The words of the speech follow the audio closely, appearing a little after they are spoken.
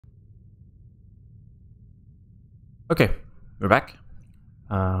Okay, we're back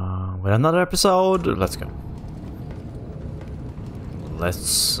with another episode. Let's go.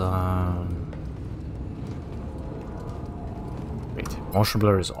 Let's wait. Motion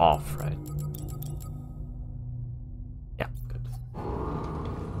blur is off, right? Yeah, good.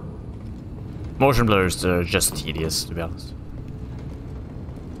 Motion blur is just tedious, to be honest.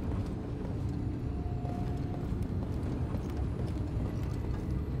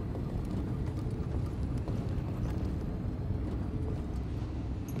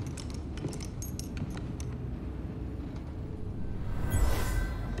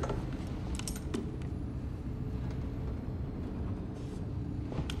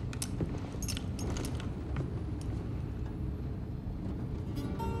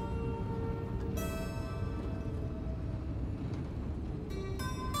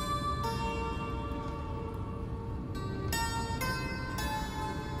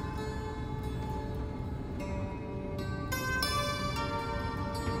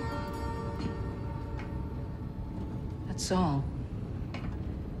 That's all.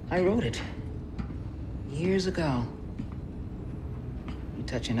 I wrote it. Years ago. You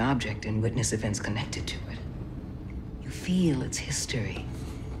touch an object and witness events connected to it. You feel its history.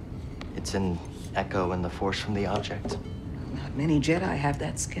 It's an echo in the force from the object. Not many Jedi have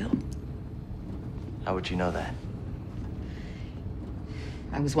that skill. How would you know that?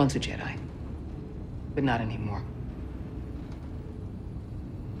 I was once a Jedi, but not anymore.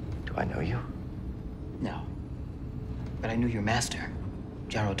 Do I know you? No. But I knew your master,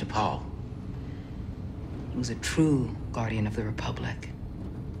 Jaro Tapal. He was a true guardian of the Republic.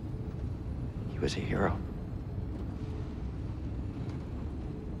 He was a hero.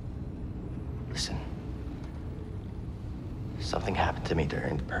 Listen. Something happened to me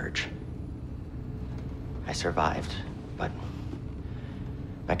during the Purge. I survived, but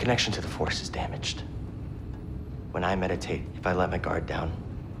my connection to the Force is damaged. When I meditate, if I let my guard down,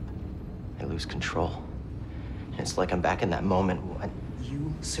 I lose control. It's like I'm back in that moment when...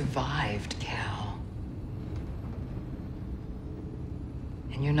 You survived, Cal.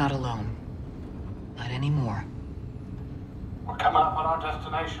 And you're not alone. Not anymore. We're coming up on our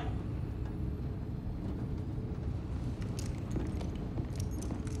destination.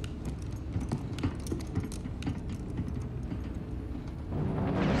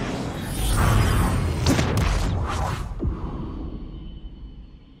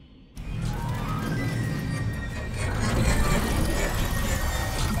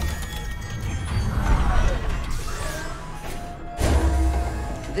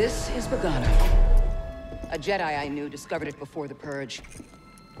 This is Bogano. A Jedi I knew discovered it before the Purge.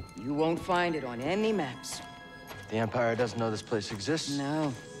 You won't find it on any maps. The Empire doesn't know this place exists.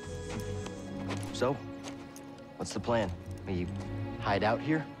 No. So, what's the plan? We hide out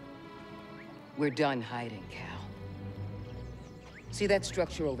here? We're done hiding, Cal. See that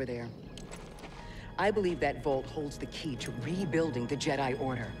structure over there? I believe that vault holds the key to rebuilding the Jedi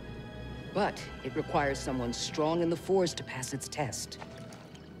Order. But it requires someone strong in the Force to pass its test.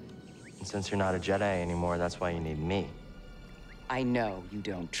 And since you're not a Jedi anymore, that's why you need me. I know you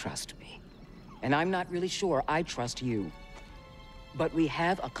don't trust me. And I'm not really sure I trust you. But we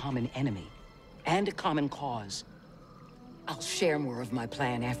have a common enemy. And a common cause. I'll share more of my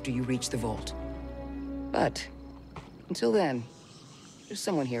plan after you reach the vault. But, until then, there's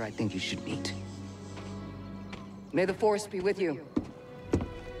someone here I think you should meet. May the Force be with you.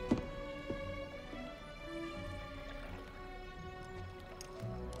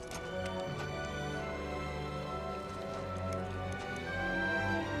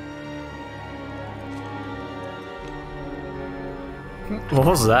 What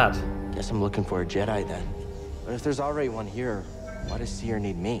was that? Guess I'm looking for a Jedi then. But if there's already one here, why does Seer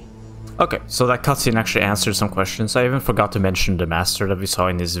need me? Okay, so that cutscene actually answered some questions. I even forgot to mention the master that we saw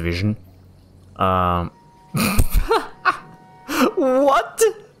in his vision. What?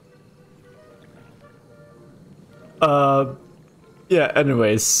 Yeah,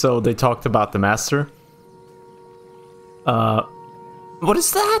 anyways, so they talked about the master. What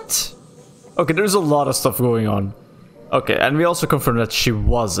is that? Okay, there's a lot of stuff going on. Okay, and we also confirmed that she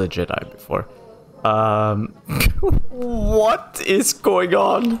was a Jedi before. What is going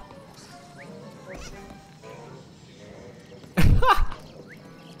on?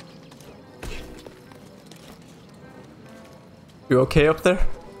 You okay up there?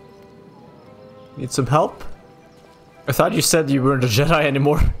 Need some help? I thought you said you weren't a Jedi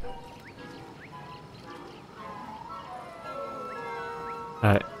anymore.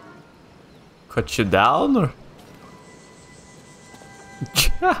 Alright. Cut you down, or?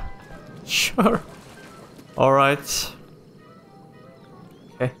 Sure. Alright.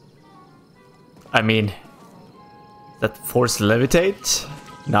 Okay. I mean, that force levitate?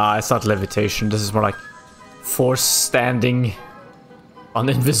 Nah, it's not levitation. This is more like force standing on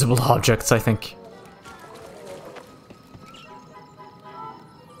invisible objects, I think.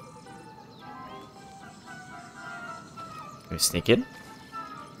 Can we sneak in?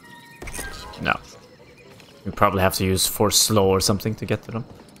 No. We probably have to use force slow or something to get to them.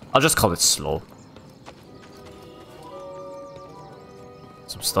 I'll just call it slow.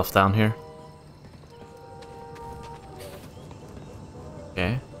 Some stuff down here.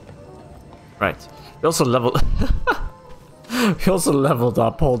 Okay. Right. We also leveled we also leveled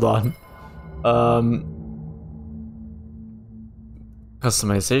up, hold on.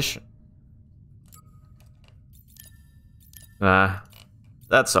 Customization. Nah.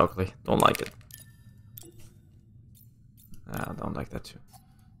 That's ugly. Don't like it. Nah, I don't like that too.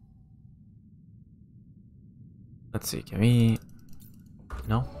 Let's see, can we...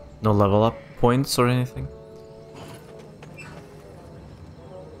 No? No level up points or anything?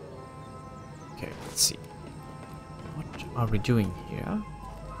 Okay, let's see. What are we doing here?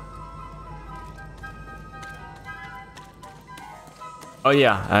 Oh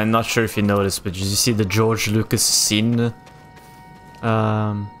yeah, I'm not sure if you noticed, but did you see the George Lucas scene?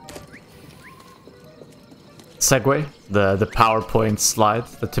 Segue? The PowerPoint slide,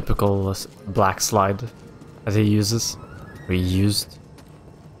 the typical black slide that he uses. Or he used.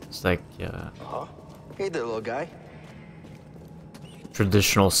 It's like, Huh? Hey there, little guy.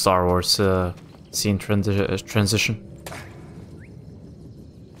 traditional Star Wars scene transition.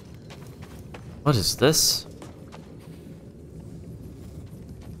 What is this?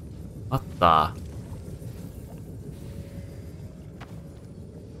 What the?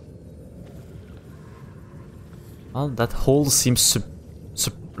 Well, that hole seems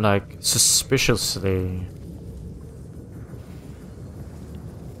like suspiciously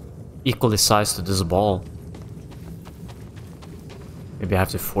equally sized to this ball. Maybe I have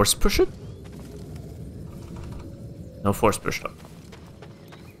to force push it? No force push up.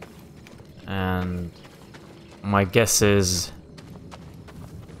 And my guess is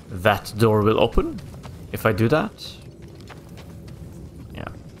that door will open if I do that. Yeah.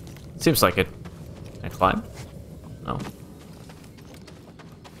 Seems like it. Can I climb? No.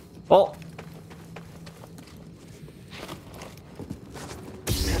 Well.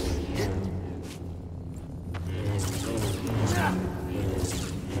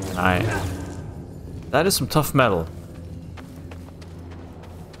 That is some tough metal.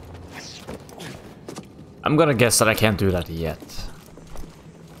 I'm gonna guess that I can't do that yet.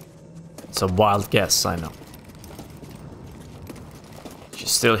 It's a wild guess, I know. She's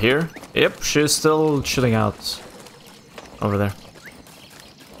still here? Yep, she's still chilling out over there.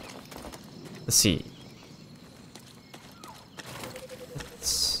 Let's see.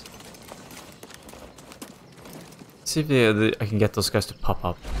 Let's see if I can get those guys to pop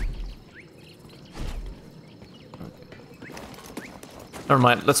up. Okay. Never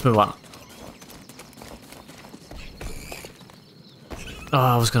mind, let's move on. Oh,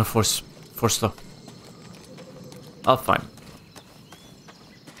 I was gonna force slow. I'll find.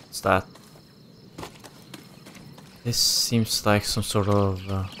 What's that? This seems like some sort of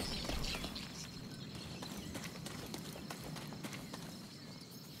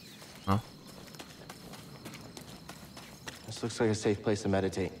This looks like a safe place to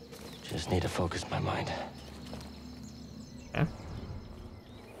meditate. Just need to focus my mind. yeah.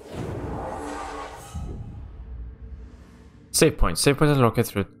 Save point. Save point and rocket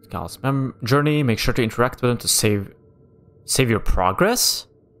through Cal's journey. Make sure to interact with them to save your progress.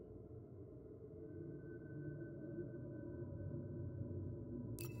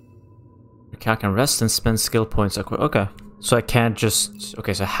 Your Cal can rest and spend skill points. Okay, so I can't just.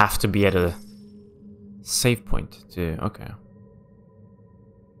 Okay, so I have to be at a save point to. Okay.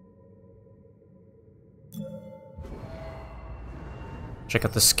 Check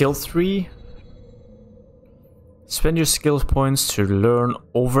out the skill 3. Spend your skill points to learn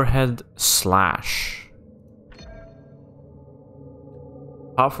overhead slash.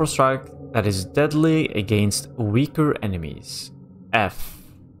 Powerful strike that is deadly against weaker enemies. F.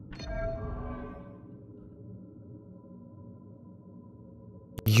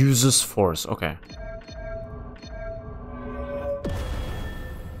 Uses force. Okay.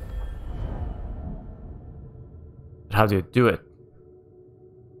 How do you do it?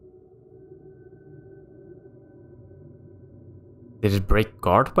 Did it break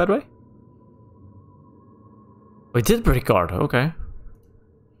guard, by the way? Oh, it did break guard, okay.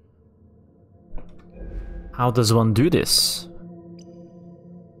 How does one do this?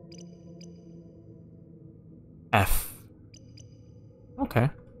 F. Okay.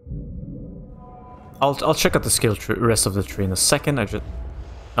 I'll check out the skill tree, rest of the tree in a second. I just...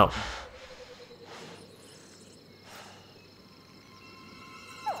 Oh.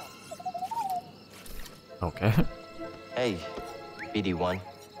 Okay. Hey, BD1.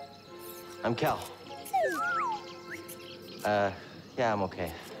 I'm Cal. Yeah, I'm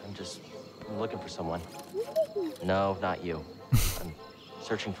okay. I'm looking for someone. No, not you. I'm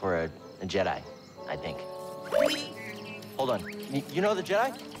searching for a Jedi, I think. Hold on. You know the Jedi?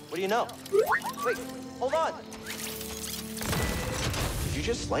 What do you know? Wait, hold on. Did you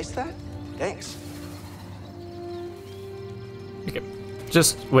just slice that? Thanks. Okay.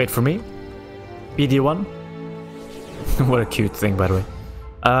 Just wait for me. BD1. What a cute thing, by the way.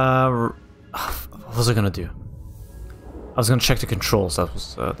 What was I gonna do? I was gonna check the controls.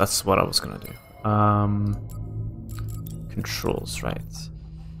 That's what I was gonna do. Controls, right?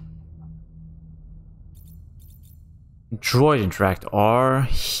 Droid interact R,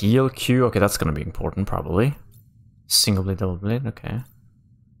 heal Q. Okay, that's gonna be important, probably. Single blade, double blade. Okay.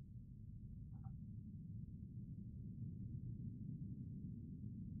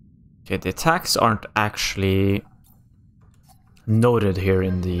 Okay, the attacks aren't actually noted here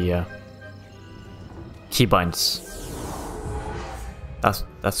in the keybinds.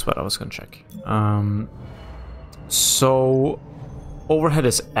 That's what I was gonna check. So overhead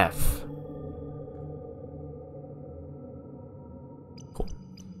is F. Cool.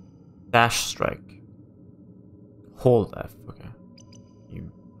 Dash strike. Hold F. Okay.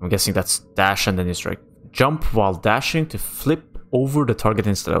 I'm guessing that's dash and then you strike. Jump while dashing to flip over the target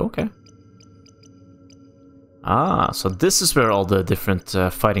instead. Okay. Ah, so this is where all the different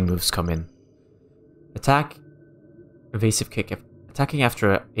fighting moves come in. Attack, evasive kick. Attacking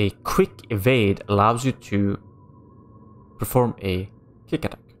after a quick evade allows you to perform a kick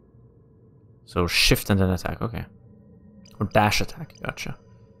attack. So shift and then attack, okay. Or dash attack, gotcha.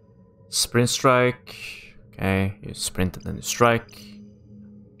 Sprint strike, okay. You sprint and then you strike.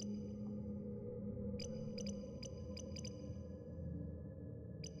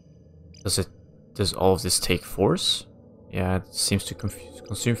 Does all of this take force? Yeah, it seems to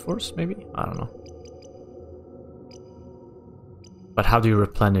consume force, maybe? I don't know. But how do you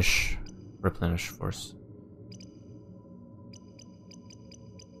replenish force?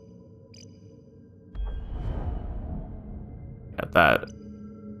 Yeah, that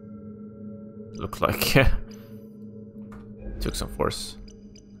looks like took some force.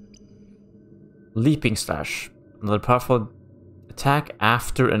 Leaping slash. Another powerful attack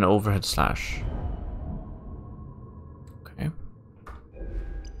after an overhead slash. Okay.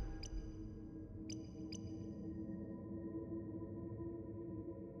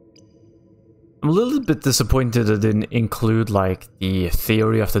 I'm a little bit disappointed it didn't include like the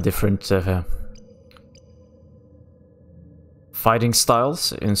theory of the different fighting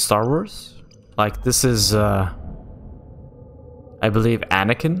styles in Star Wars. Like this is I believe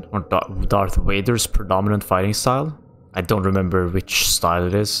Anakin or Darth Vader's predominant fighting style. I don't remember which style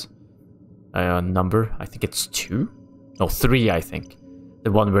it is. Number, I think it's 2? No, 3 I think.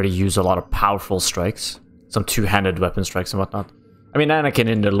 The one where they use a lot of powerful strikes. Some two-handed weapon strikes and whatnot. I mean, Anakin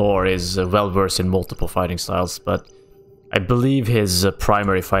in the lore is well-versed in multiple fighting styles, but I believe his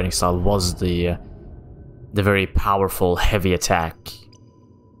primary fighting style was the very powerful, heavy attack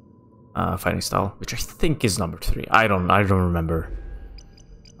fighting style, which I think is number 3. I don't remember.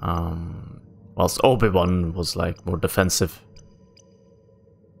 Whilst Obi-Wan was like more defensive.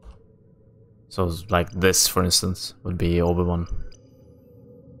 So like this, for instance, would be Obi-Wan.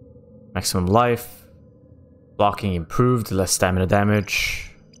 Maximum life. Blocking improved, less stamina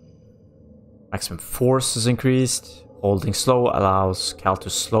damage. Maximum force is increased. Holding slow allows Cal to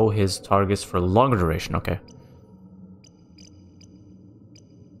slow his targets for a longer duration. Okay.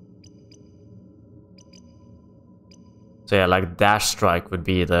 So yeah, like dash strike would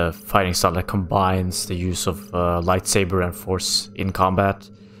be the fighting style that combines the use of lightsaber and force in combat.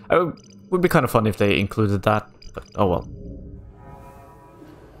 It would be kind of fun if they included that, but oh well.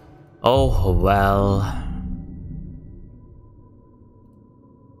 Oh well.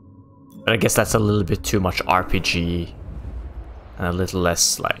 But I guess that's a little bit too much RPG and a little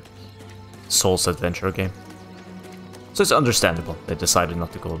less like Souls adventure game. So it's understandable they decided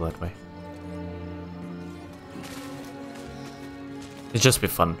not to go that way. It'd just be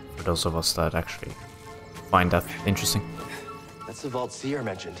fun for those of us that actually find that interesting. That's the vault Seer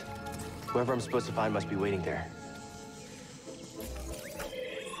mentioned. Whoever I'm supposed to find must be waiting there.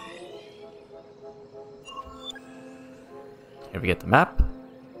 Here we get the map.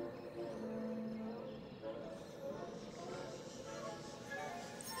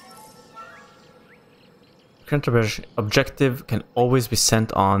 Current objective can always be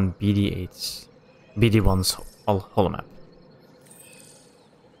sent on BD-8s. BD1's holomap.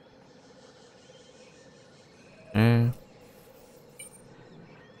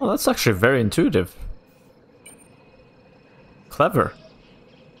 Well, that's actually very intuitive. Clever.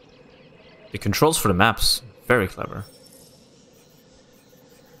 The controls for the maps, very clever.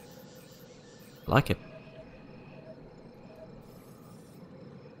 I like it.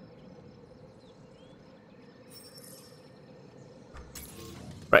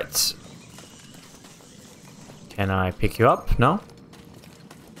 Right. Can I pick you up? No?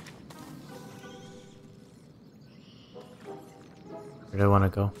 Where do I want to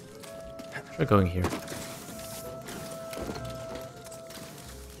go? Try going here.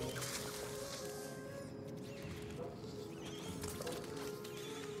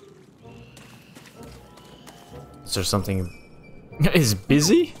 Is there something... is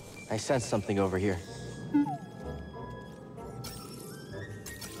busy? I sense something over here.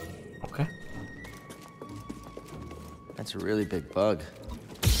 Okay. That's a really big bug.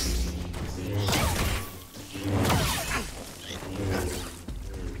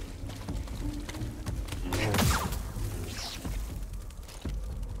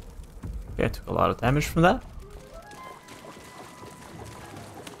 Okay, I took a lot of damage from that.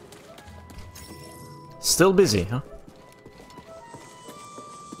 Still busy, huh?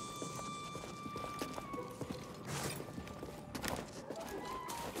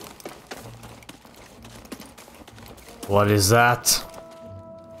 What is that?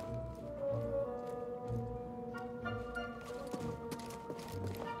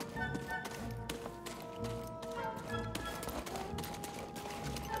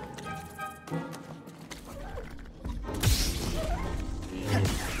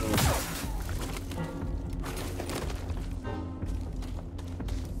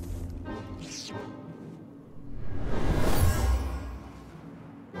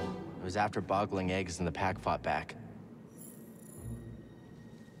 It was after boggling eggs and the pack fought back.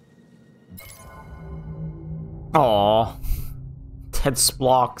 Aww. Dead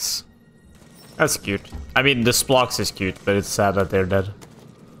Splocks. That's cute. I mean, the Splocks is cute, but it's sad that they're dead.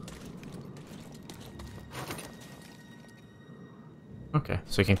 Okay,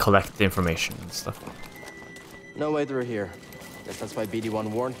 so you can collect the information and stuff. No way through here. Guess that's why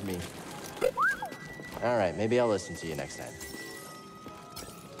BD1 warned me. Alright, maybe I'll listen to you next time.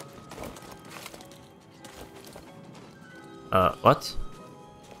 What?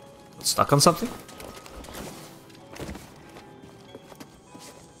 Stuck on something?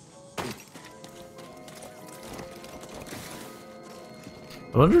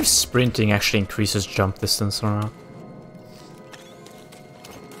 I wonder if sprinting actually increases jump distance or not.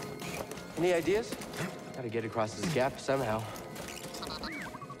 Any ideas? Gotta get across this gap somehow.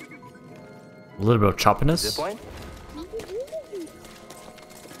 A little bit of choppiness. Zipline?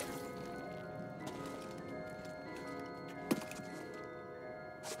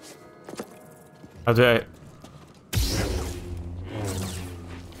 How do I...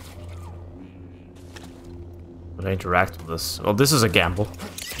 How do I interact with this? Well, this is a gamble.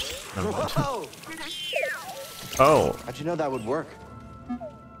 Never mind. Oh. How'd you know that would work?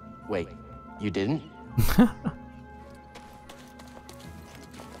 Wait, you didn't?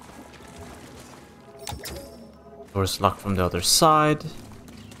 Door's locked from the other side.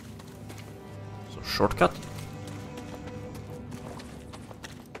 So, shortcut.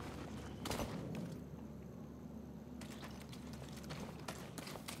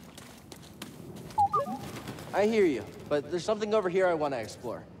 I hear you, but there's something over here I want to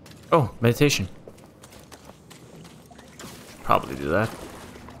explore. Oh, meditation. Probably do that.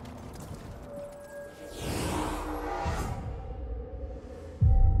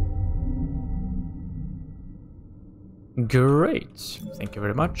 Great. Thank you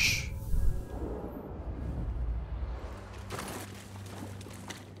very much.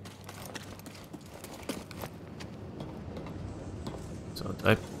 So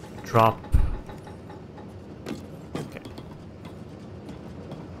I drop. Okay.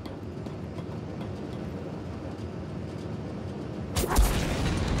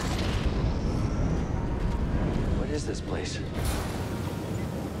 What is this place?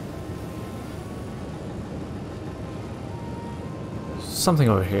 Something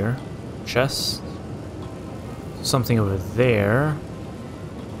over here. Chest. Something over there.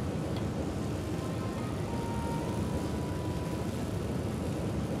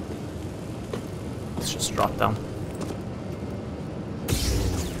 Let's just drop down.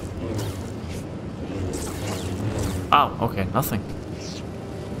 Oh, okay, nothing.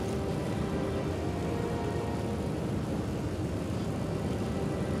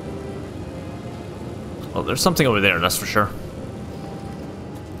 Well, there's something over there, that's for sure.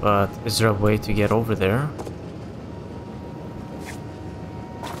 But is there a way to get over there?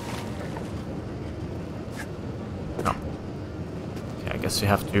 No. Okay, I guess we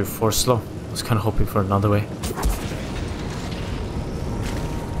have to force slow. I was kind of hoping for another way.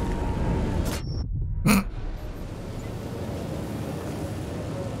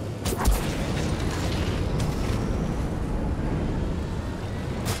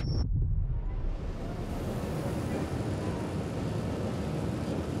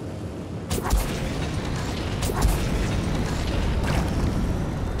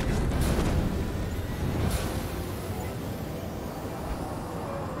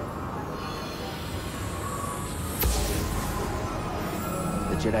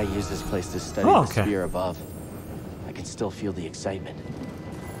 Jedi used this place to study the sphere above. I can still feel the excitement.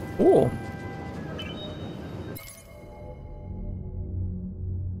 Cool.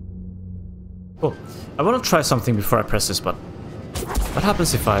 Cool. I want to try something before I press this button. What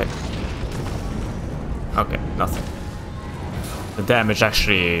happens if I... Okay, nothing. The damage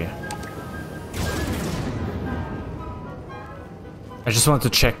actually... I just wanted to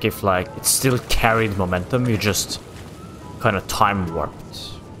check if, like, it still carried momentum, you just kind of time warped.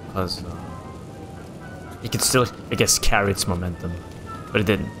 Because it could still, I guess, carry its momentum. But it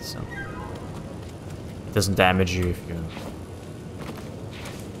didn't, so... It doesn't damage you if you...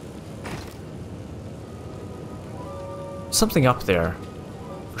 Something up there.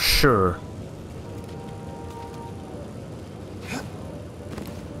 For sure.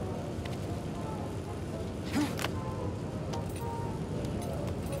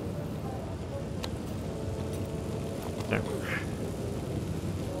 There.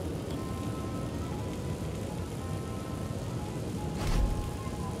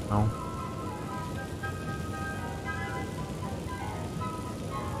 No.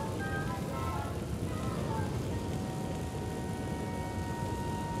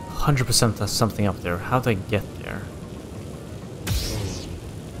 100% there's something up there. How do I get there?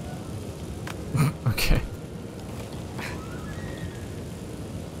 Okay.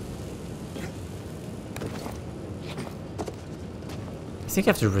 I think I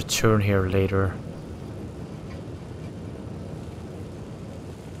have to return here later.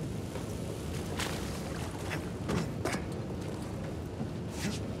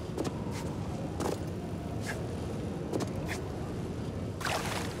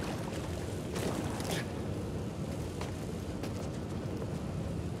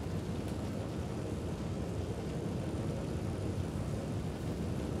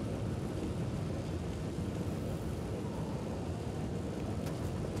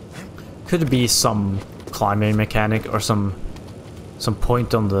 Could be some climbing mechanic or some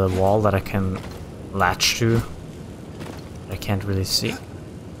point on the wall that I can latch to. I can't really see.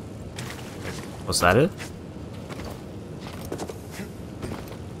 Was that it?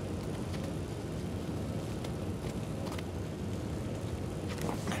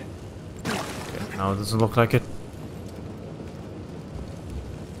 Okay, no, it doesn't look like it.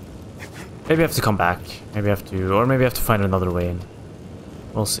 Maybe I have to come back. Maybe I have to, or maybe I have to find another way in.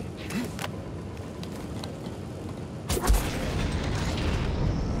 We'll see.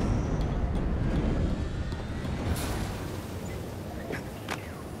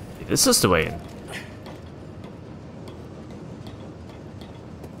 This is the way in.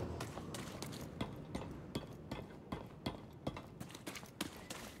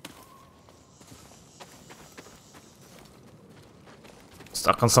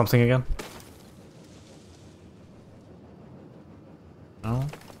 Stuck on something again? No.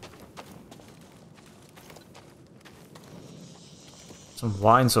 Some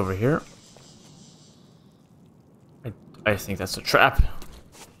vines over here. I think that's a trap.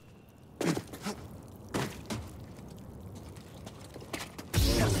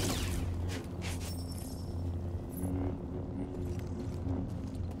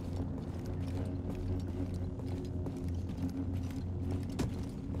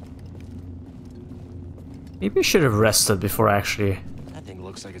 Maybe I should have rested before actually... That thing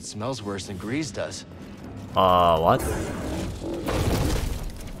looks like it smells worse than grease does. What?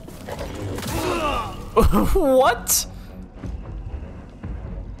 What?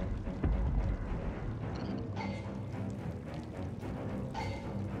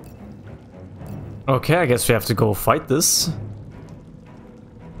 Okay, I guess we have to go fight this.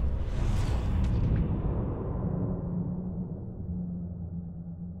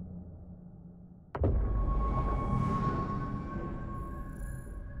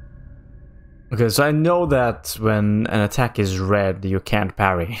 Okay, so I know that when an attack is red, you can't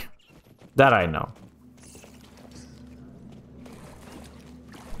parry. That I know.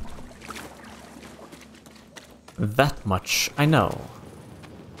 That much I know.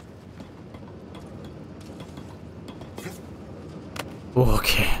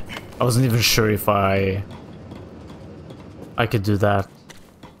 Okay. I wasn't even sure if I could do that.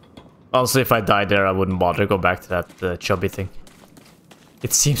 Honestly, if I died there, I wouldn't bother to go back to that chubby thing.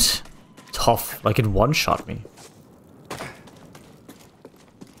 It seems tough, like it one-shot me.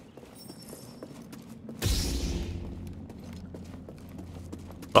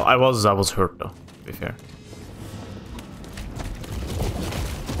 Well, I was hurt though, to be fair.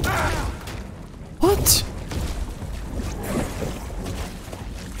 What?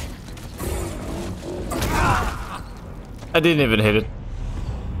 I didn't even hit it.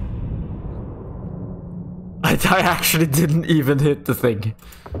 I actually didn't even hit the thing.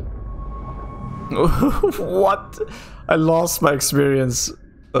 What? I lost my experience.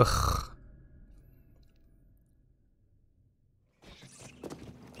 Ugh.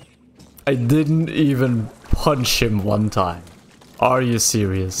 I didn't even punch him one time. Are you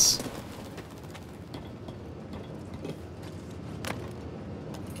serious?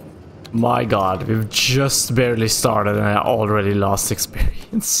 My god, we've just barely started and I already lost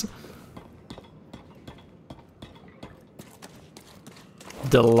experience.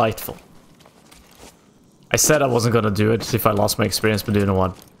 Delightful. I said I wasn't gonna do it if I lost my experience, but you know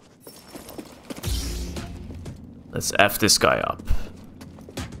what? Let's F this guy up.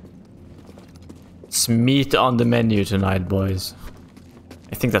 It's meat on the menu tonight, boys.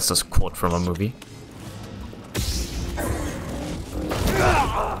 I think that's just a quote from a movie.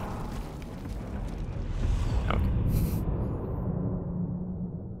 Okay.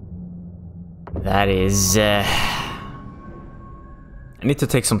 That is... I need to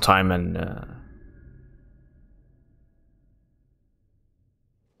take some time and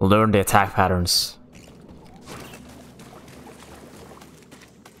learn the attack patterns.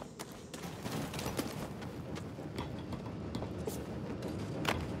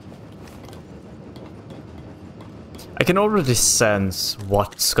 I can already sense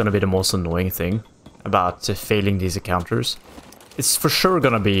what's gonna be the most annoying thing about failing these encounters. It's for sure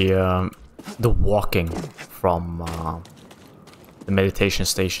gonna be the walking from the meditation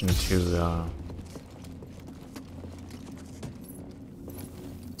station to the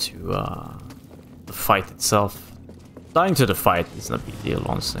fight itself. Dying to the fight is not a big deal,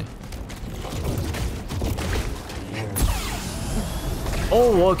 honestly.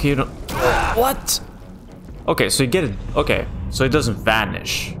 Oh, okay. You don't... What? Okay, so you get it. Okay, so it doesn't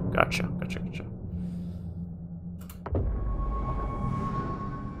vanish. Gotcha.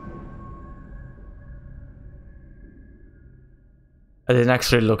 I didn't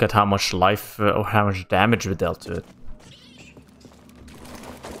actually look at how much life or how much damage we dealt to it.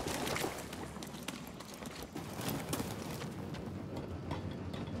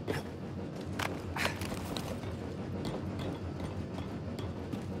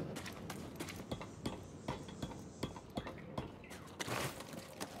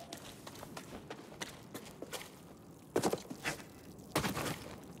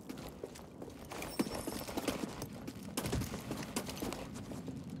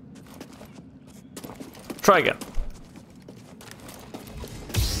 Try again.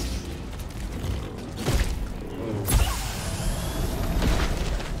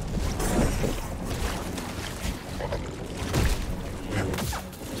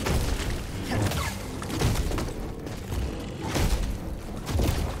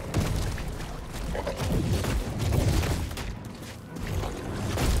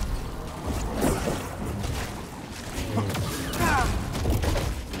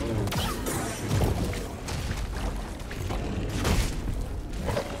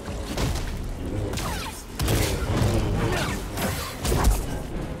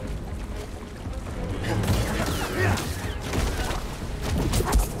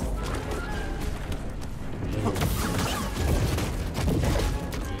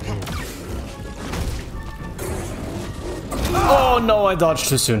 Oh no, I dodged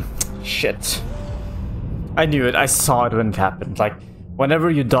too soon. Shit. I knew it. I saw it when it happened. Like, whenever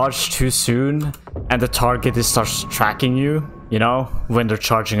you dodge too soon and the target starts tracking you, you know, when they're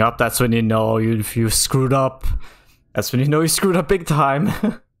charging up, that's when you know you screwed up. That's when you know you screwed up big time.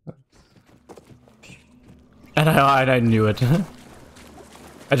 And I knew it.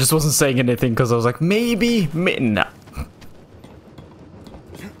 I just wasn't saying anything because I was like, maybe, no.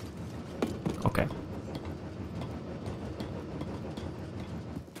 Okay.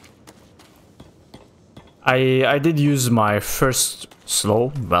 I did use my first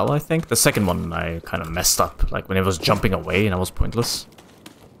slow well, I think. The second one I kind of messed up, like when it was jumping away and I was pointless.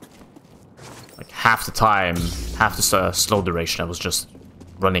 Like half the time, half the slow duration, I was just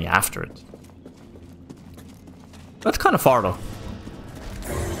running after it. That's kind of far though.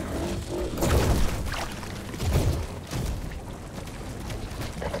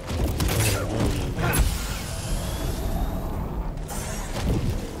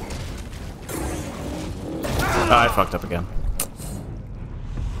 I fucked up again.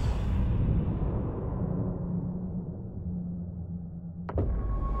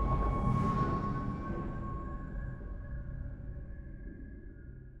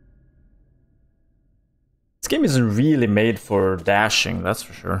 This game isn't really made for dashing, that's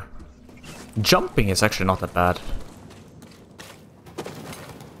for sure. Jumping is actually not that bad.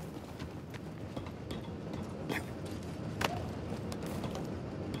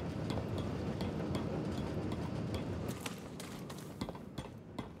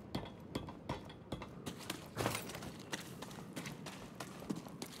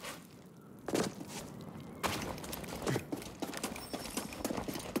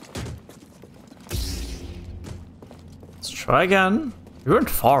 Try again. You weren't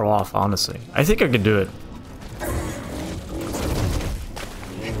far off, honestly. I think I could do it.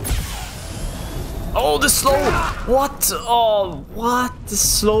 Oh, the slow! What? Oh, what? The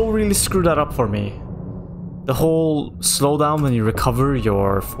slow really screwed that up for me. The whole slowdown when you recover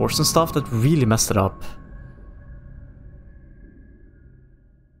your force and stuff, that really messed it up.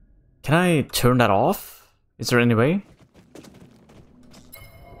 Can I turn that off? Is there any way?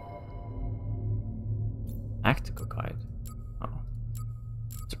 Tactical guide. Oh.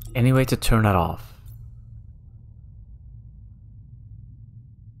 Is there any way to turn that off?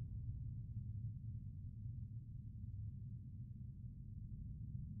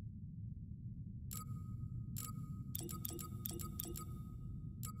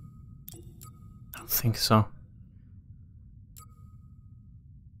 I don't think so.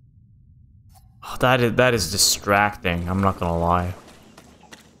 Oh, that is distracting, I'm not gonna lie.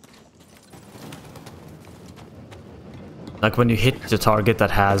 Like when you hit the target that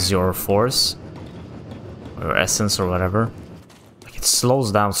has your force or essence or whatever, like it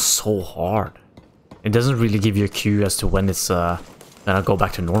slows down so hard. It doesn't really give you a cue as to when it's gonna go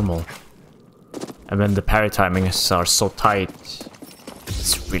back to normal. And when the parry timings are so tight,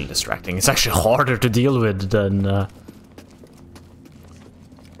 it's really distracting. It's actually harder to deal with than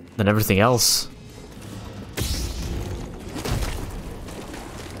everything else.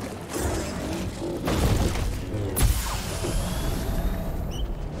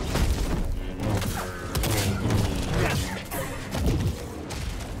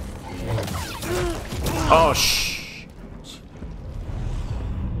 Oh, shh.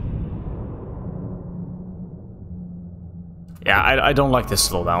 Yeah, I don't like this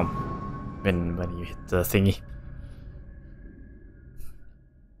slowdown when you hit the thingy.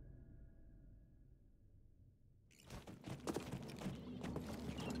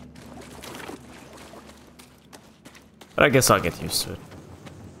 But I guess I'll get used to it.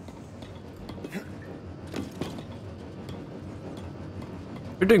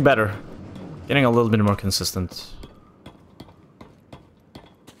 You're doing better. Getting a little bit more consistent.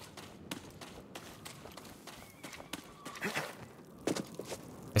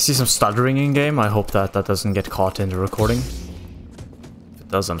 I see some stuttering in game. I hope that doesn't get caught in the recording. If it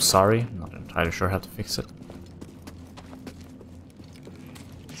does, I'm sorry. I'm not entirely sure how to fix it.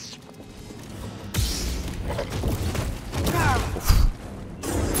 Oof.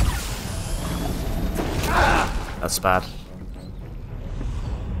 That's bad.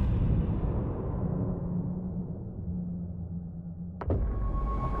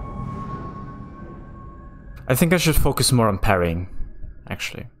 I think I should focus more on parrying,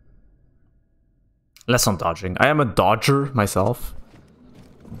 actually. Less on dodging. I am a dodger myself,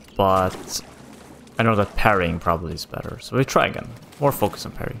 but I know that parrying probably is better. So we try again. More focus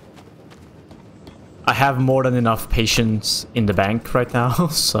on parry. I have more than enough patience in the bank right now,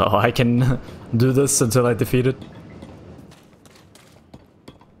 so I can do this until I defeat it.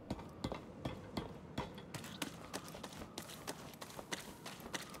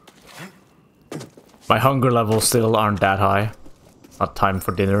 My hunger levels still aren't that high. It's not time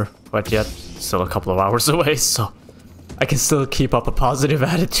for dinner quite yet. Still a couple of hours away, so I can still keep up a positive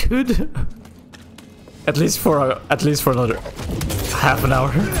attitude. at least for another half an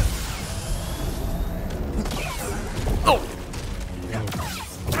hour. Oh.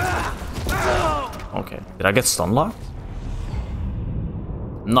 Okay, did I get stun locked?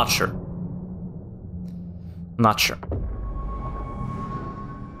 Not sure. Not sure.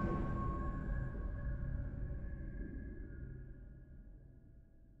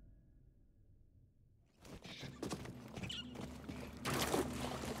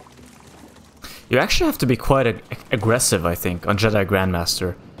 You actually have to be quite aggressive, I think, on Jedi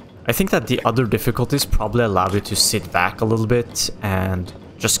Grandmaster. I think that the other difficulties probably allow you to sit back a little bit and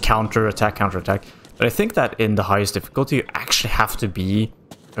just counter-attack. But I think that in the highest difficulty, you actually have to be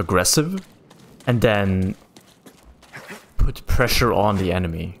aggressive and then put pressure on the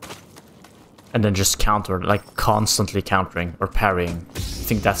enemy. And then just counter, like constantly countering or parrying. I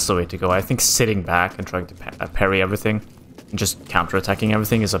think that's the way to go. I think sitting back and trying to parry everything and just counter-attacking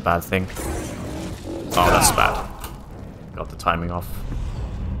everything is a bad thing. Oh, that's bad. Got the timing off.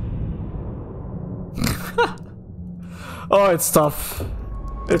 Oh, it's tough.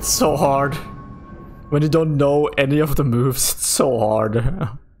 It's so hard. When you don't know any of the moves, it's so hard.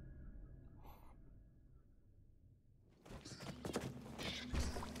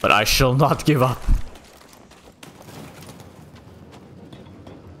 But I shall not give up.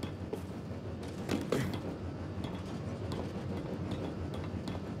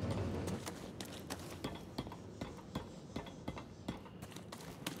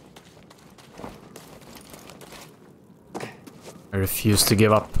 I refuse to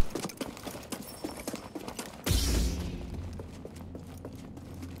give up.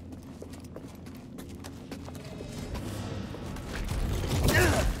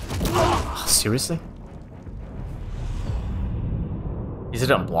 Seriously? Is it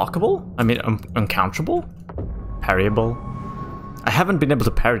unblockable? I mean, uncounterable? Parryable? I haven't been able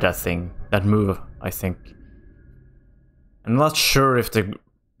to parry that thing, that move, I think. I'm not sure if the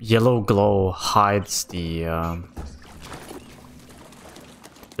yellow glow hides the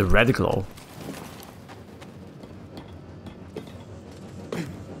red glow.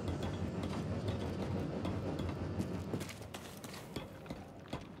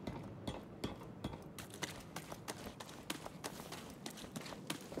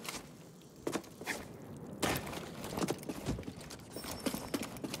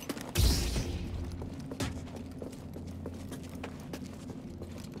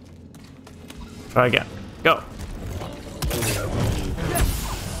 Try again. Go.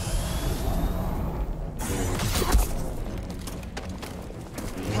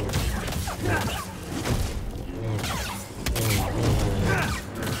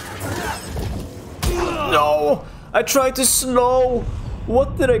 No! I tried to slow!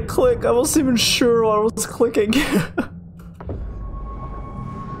 What did I click? I wasn't even sure what I was clicking.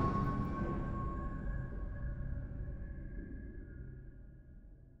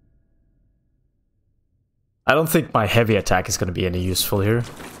 I don't think my heavy attack is going to be any useful here.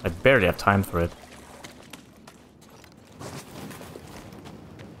 I barely have time for it.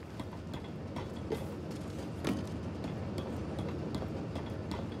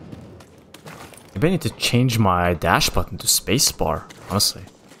 Maybe I need to change my dash button to spacebar, honestly.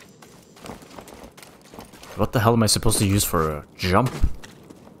 What the hell am I supposed to use for a jump?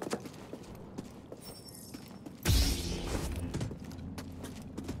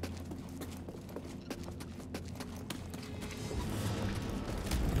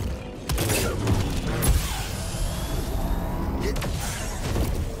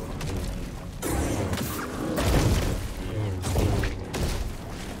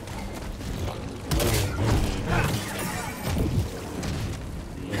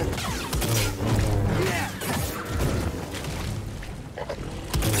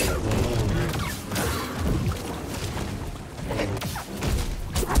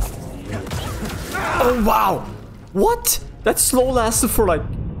 Oh wow! What? That slow lasted for like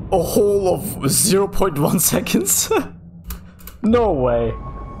a whole of 0.1 seconds? No way.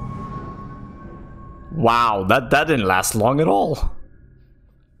 Wow, that didn't last long at all.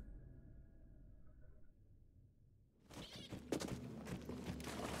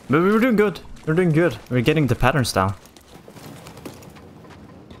 But we were doing good. We're doing good. We're getting the patterns down.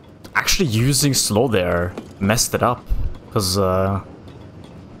 Actually using slow there messed it up. Because,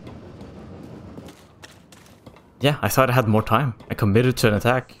 yeah, I thought I had more time. I committed to an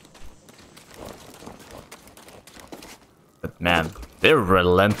attack. But man, they're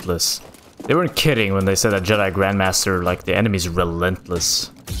relentless. They weren't kidding when they said that Jedi Grandmaster, like, the enemy's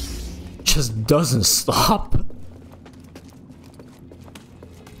relentless. Just doesn't stop.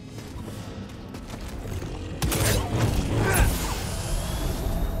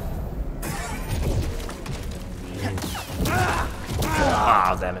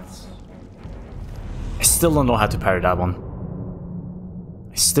 Ah, damn it. I still don't know how to parry that one.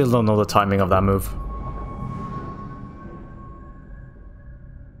 I still don't know the timing of that move.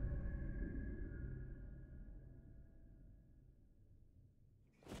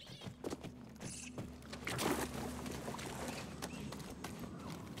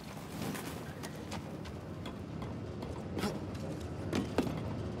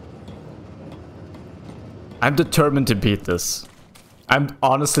 I'm determined to beat this. I'm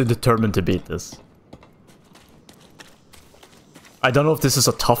honestly determined to beat this. I don't know if this is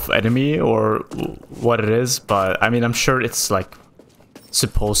a tough enemy or what it is, but I mean, I'm sure it's like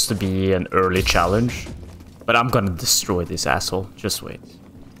supposed to be an early challenge. But I'm gonna destroy this asshole. Just wait.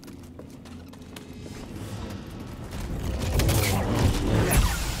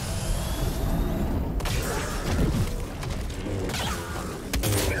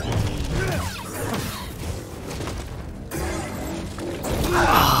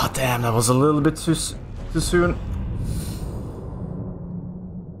 man, that was a little bit too soon.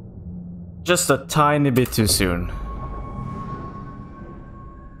 Just a tiny bit too soon.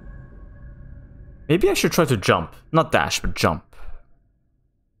 Maybe I should try to jump. Not dash, but jump.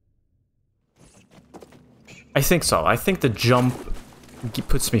 I think so. I think the jump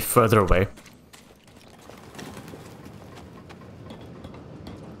puts me further away.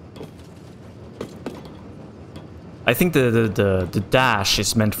 I think the dash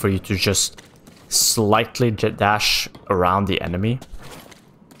is meant for you to just slightly dash around the enemy.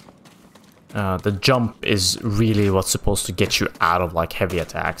 The jump is really what's supposed to get you out of like heavy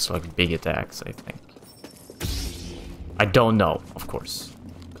attacks, like big attacks, I think. I don't know, of course,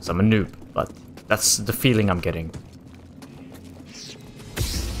 because I'm a noob, but that's the feeling I'm getting.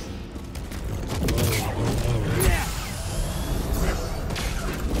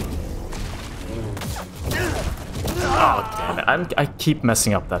 Oh, damn it. I keep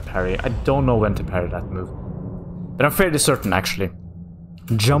messing up that parry. I don't know when to parry that move. But I'm fairly certain, actually.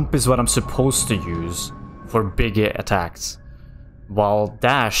 Jump is what I'm supposed to use for big attacks. While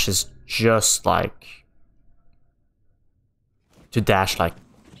dash is just like... to dash like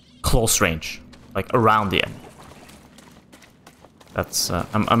close range. Like around the enemy. That's...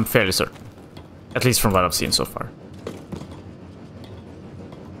 I'm fairly certain. At least from what I've seen so far.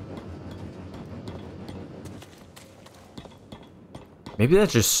 Maybe I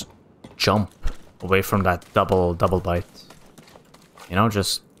just jump away from that double bite. You know,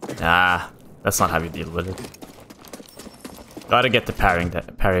 just... that's not how you deal with it. Gotta get the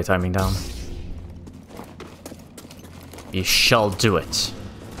parry timing down. You shall do it.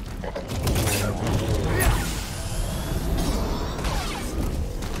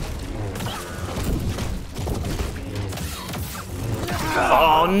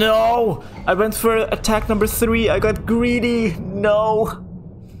 Oh no! I went for attack number 3. I got greedy. No.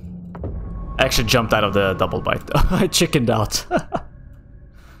 I actually jumped out of the double bite though. I chickened out.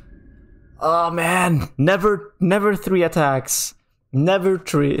 Oh man, never 3 attacks. Never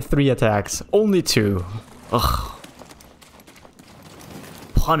three attacks. Only 2. Ugh.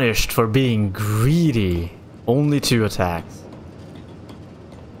 Punished for being greedy. Only 2 attacks.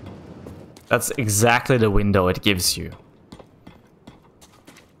 That's exactly the window it gives you.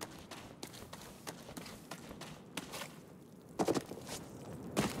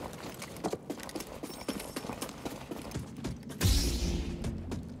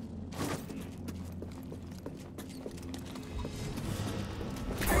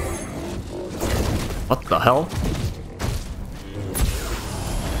 What the hell?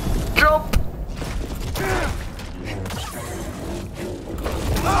 Jump!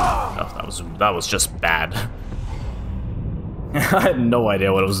 Oh, that was just bad. I had no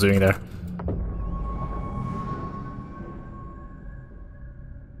idea what I was doing there.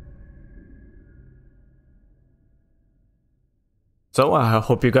 So, I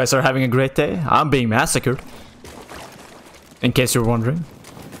hope you guys are having a great day. I'm being massacred. In case you're wondering.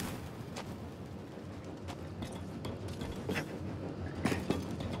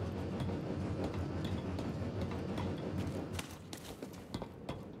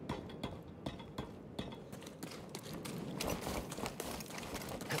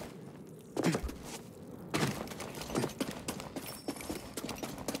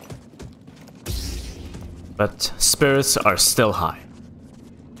 But spirits are still high.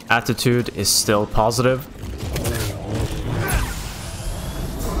 Attitude is still positive.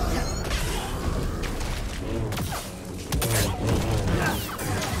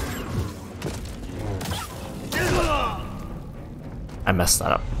 I messed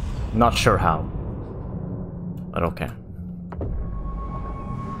that up. Not sure how. But okay.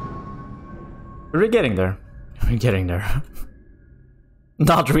 We're getting there. We're getting there.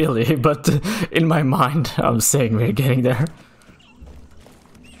 Not really, but in my mind, I'm saying we're getting there.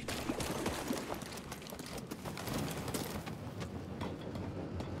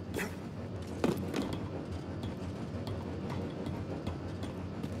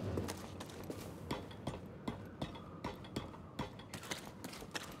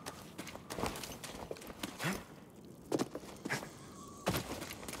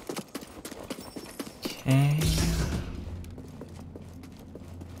 Okay.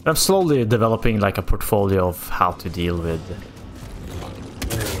 I'm slowly developing like a portfolio of how to deal with.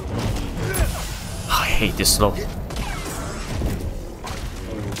 I hate this slope.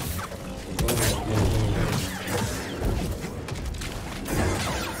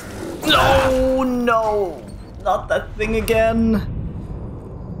 No, no, not that thing again.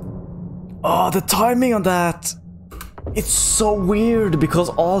 Oh, the timing on that. It's so weird because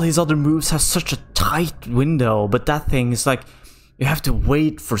all his other moves have such a tight window, but that thing is like, You have to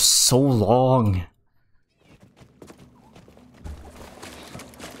wait for so long.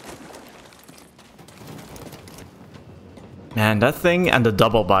 Man, that thing and the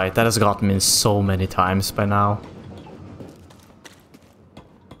double bite, that has gotten me so many times by now.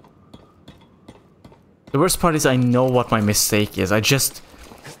 The worst part is I know what my mistake is. I'm just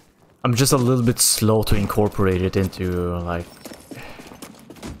a little bit slow to incorporate it into, like,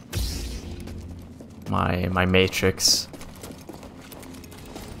 my matrix.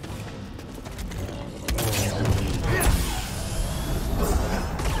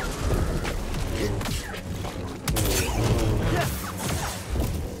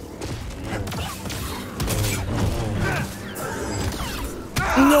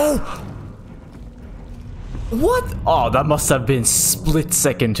 No! What? Oh, that must have been split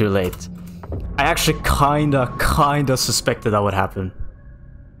second too late. I actually kinda suspected that would happen.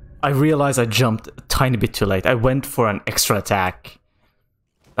 I realized I jumped a tiny bit too late. I went for an extra attack.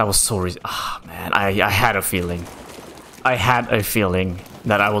 That was so man, I had a feeling. I had a feeling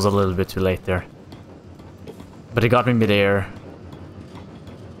that I was a little bit too late there. But it got me midair.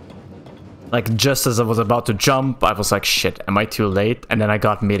 Like, just as I was about to jump, I was like, shit, am I too late? And then I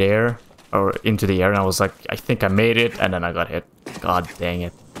got midair, or into the air, and I was like, I think I made it, and then I got hit. God dang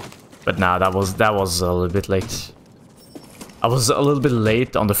it. But nah, that was a little bit late. I was a little bit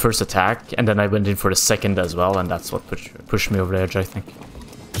late on the first attack, and then I went in for the second as well, and that's what pushed me over the edge, I think.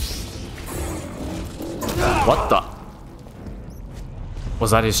 What the?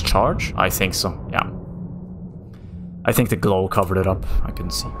 Was that his charge? I think so, yeah. I think the glow covered it up. I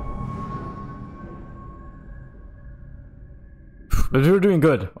couldn't see. But we were doing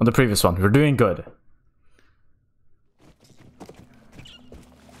good on the previous one. We were doing good.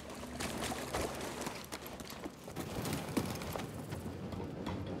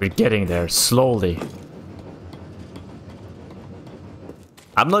 We're getting there, slowly.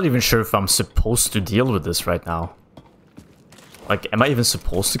 I'm not even sure if I'm supposed to deal with this right now. Like, am I even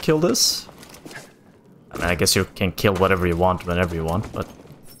supposed to kill this? I mean, I guess you can kill whatever you want whenever you want, but...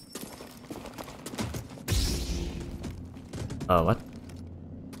 Oh, what?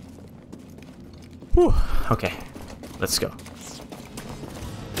 Whew, okay. Let's go.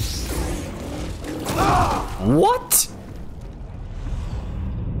 What?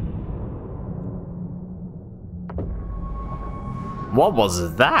 What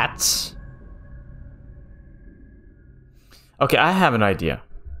was that? Okay, I have an idea.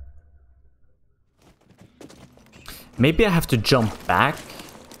 Maybe I have to jump back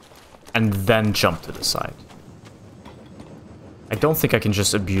and then jump to the side. I don't think I can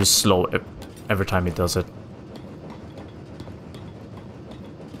just abuse slow every time he does it.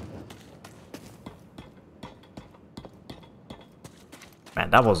 Man,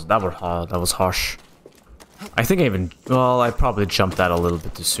 that was harsh. I think I even... Well, I probably jumped that a little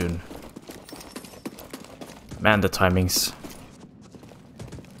bit too soon. Man, the timings.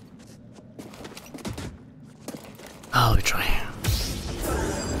 I'll try.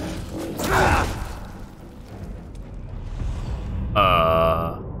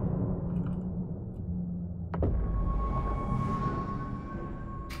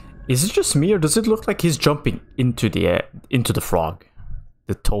 Is it just me, or does it look like he's jumping into the frog?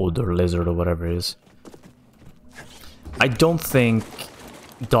 The toad or lizard or whatever it is. I don't think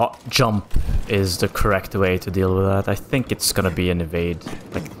dot jump is the correct way to deal with that. I think it's gonna be an evade.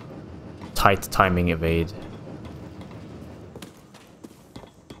 Like, tight timing evade.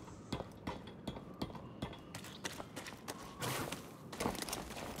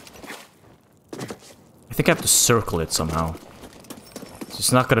 I think I have to circle it somehow. So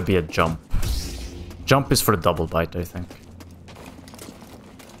it's not gonna be a jump. Jump is for the double bite, I think.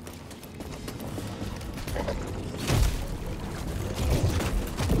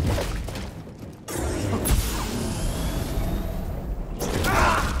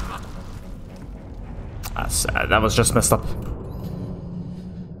 That was just messed up.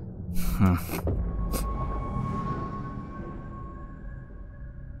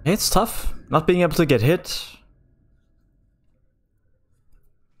 It's tough, not being able to get hit.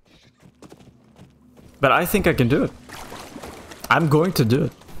 But I think I can do it. I'm going to do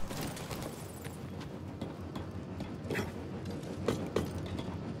it.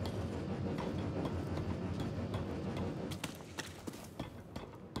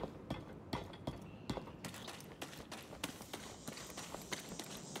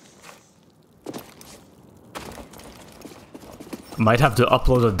 Might have to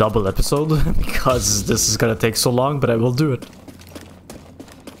upload a double episode because this is gonna take so long, but I will do it.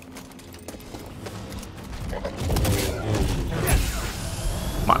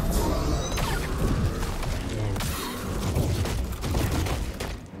 Come on.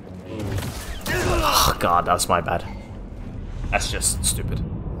 god, that's my bad. That's just stupid.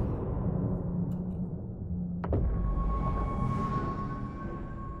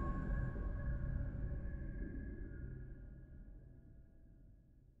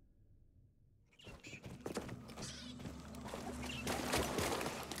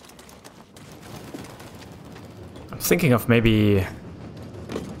 I'm thinking of maybe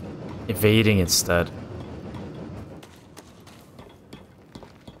evading instead.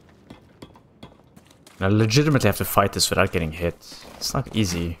 I legitimately have to fight this without getting hit. It's not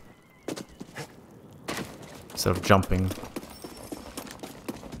easy. Instead of jumping.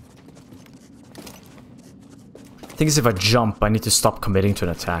 The thing is, if I jump, I need to stop committing to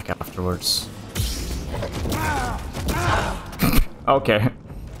an attack afterwards. Okay.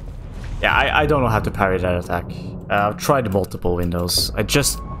 Yeah, I don't know how to parry that attack. I've tried multiple windows. I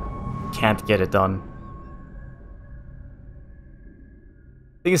just can't get it done.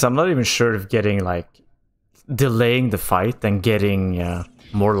 Thing is, I'm not even sure if getting, like, delaying the fight and getting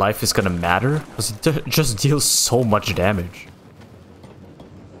more life is gonna matter, because it just deals so much damage.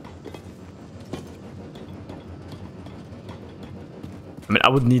 I mean, I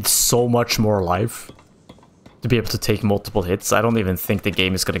would need so much more life to be able to take multiple hits. I don't even think the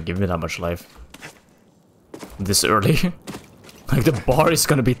game is gonna give me that much life this early. Like, the bar is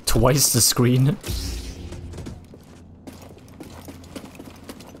gonna be twice the screen.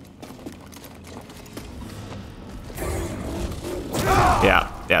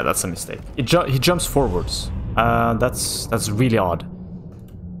 Yeah, that's a mistake. He jumps forwards. That's really odd.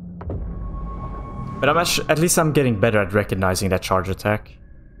 But at least I'm getting better at recognizing that charge attack.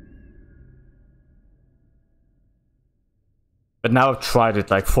 But now I've tried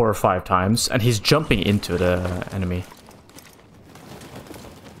it like 4 or 5 times, and he's jumping into the enemy.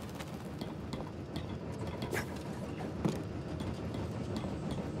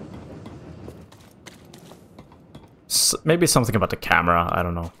 Maybe something about the camera, I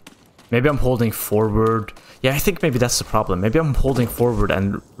don't know. Maybe I'm holding forward. Yeah, I think maybe that's the problem. Maybe I'm holding forward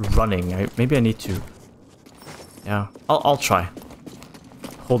and running. Maybe I need to... Yeah, I'll try.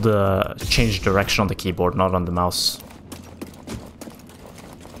 Hold the change direction on the keyboard, not on the mouse.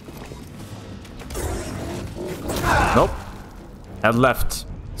 Nope. Head left.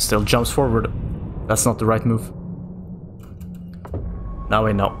 Still jumps forward. That's not the right move. Now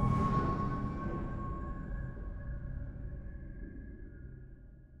we know.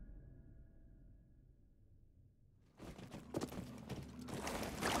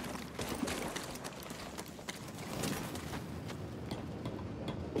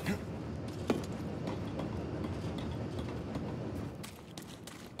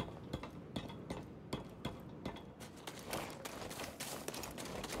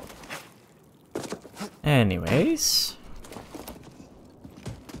 Anyways.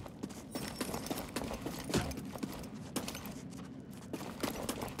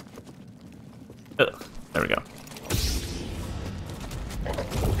 Ugh, there we go.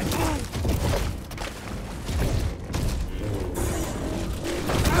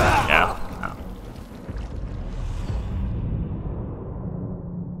 Yeah. Oh.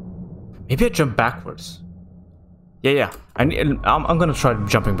 Maybe I jump backwards. Yeah. I'm gonna try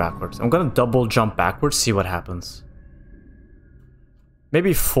jumping backwards. I'm gonna double jump backwards, see what happens.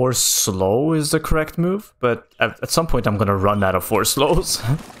 Maybe force slow is the correct move, but at some point I'm gonna run out of force slows.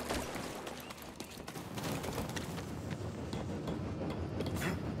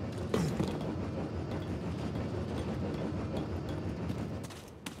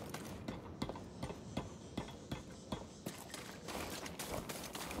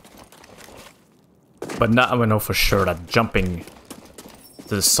 But now I know for sure that jumping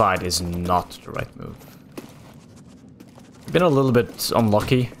to the side is not the right move. Been a little bit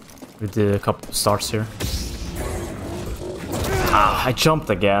unlucky with the couple of starts here. Ah, I jumped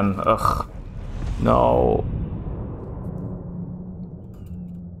again. Ugh. No.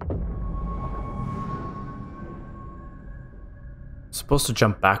 Supposed to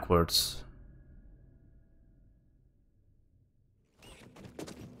jump backwards.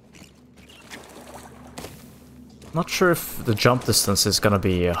 Not sure if the jump distance is gonna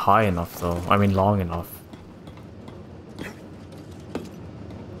be high enough though. I mean long enough.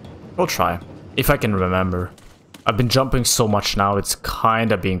 We'll try. If I can remember. I've been jumping so much now, it's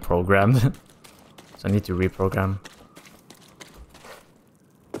kinda being programmed. So I need to reprogram.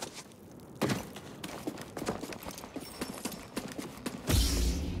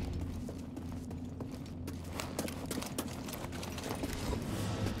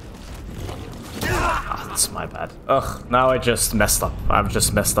 That's my bad. Ugh, now I just messed up. I've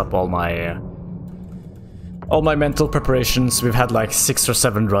just messed up all my All my mental preparations, we've had like 6 or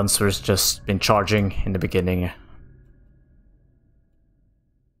 7 runs where it's just been charging in the beginning.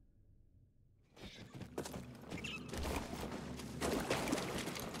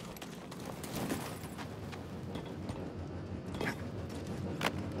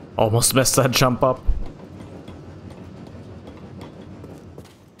 Almost missed that jump up.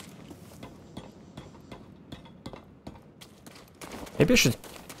 Maybe I should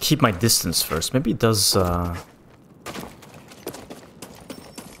keep my distance first. Maybe it does,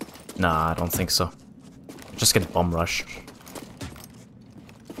 Nah, I don't think so. Just get bum rush.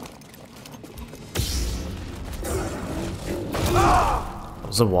 That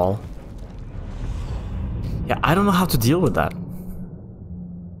was a wall. Yeah, I don't know how to deal with that.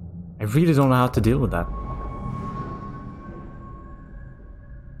 I really don't know how to deal with that.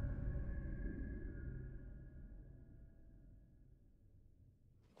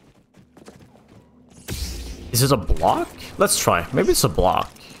 Is it a block? Let's try. Maybe it's a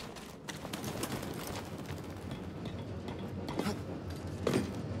block.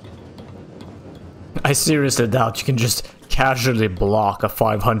 I seriously doubt you can just casually block a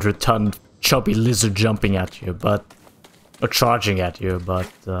 500-ton chubby lizard jumping at you, but... or charging at you,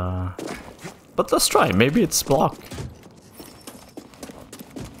 but let's try. Maybe it's block.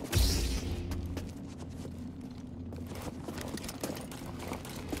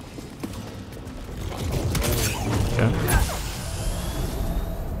 Okay.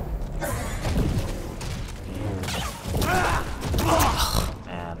 Oh,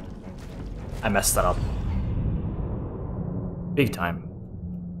 man. I messed that up. Big time.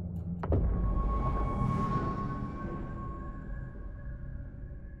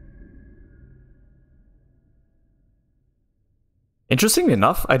 Interestingly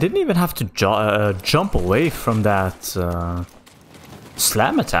enough, I didn't even have to jump away from that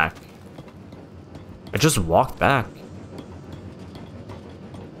slam attack. I just walked back.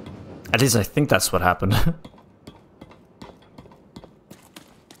 At least I think that's what happened.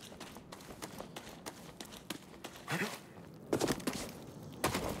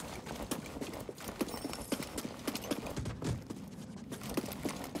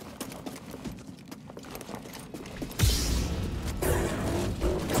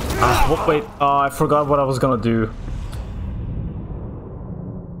 Wait, I forgot what I was gonna do.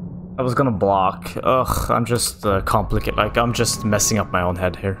 I was gonna block. Ugh, I'm just complicated. Like, I'm just messing up my own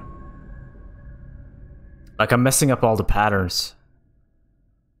head here. Like, I'm messing up all the patterns.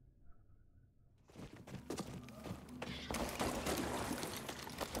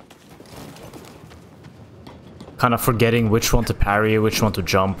 Kind of forgetting which one to parry, which one to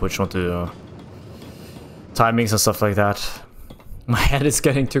jump, which one to... timings and stuff like that. My head is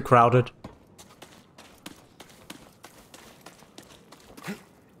getting too crowded.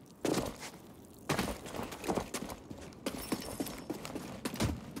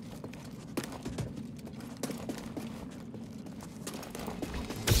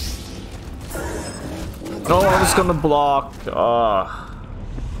 No, I was gonna block.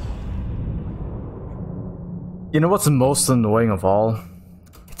 You know what's the most annoying of all?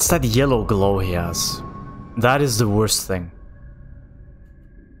 It's that yellow glow he has. That is the worst thing.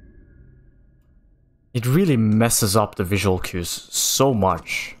 It really messes up the visual cues so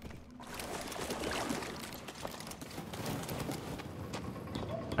much.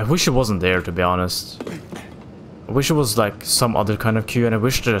 I wish it wasn't there, to be honest. I wish it was like some other kind of cue, and I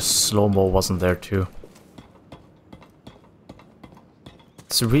wish the slow-mo wasn't there too.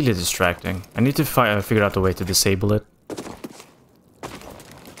 It's really distracting. I need to figure out a way to disable it.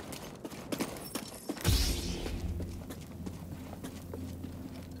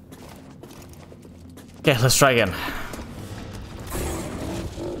 Okay, let's try again.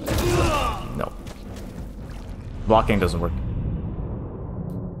 No. Blocking doesn't work.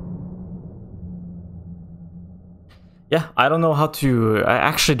 Yeah, I don't know how to... I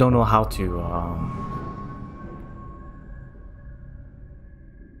actually don't know how to...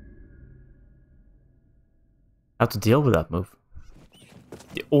 how to deal with that move.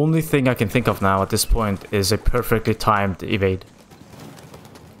 The only thing I can think of now at this point is a perfectly timed evade.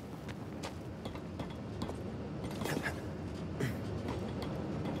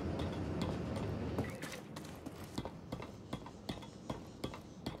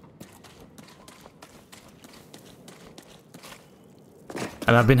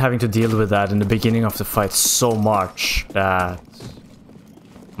 And I've been having to deal with that in the beginning of the fight so much that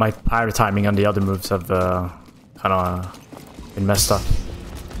my pyro timing on the other moves have kind of been messed up.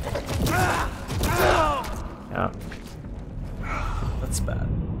 Yeah. That's bad.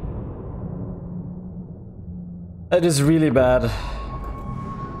 That is really bad.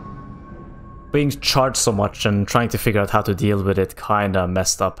 being charged so much and trying to figure out how to deal with it kinda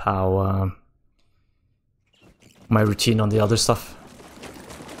messed up how my routine on the other stuff.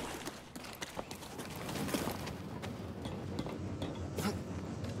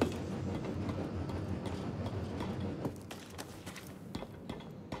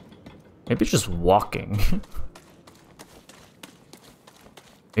 Maybe just walking.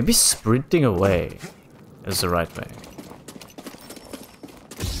 Maybe sprinting away is the right way.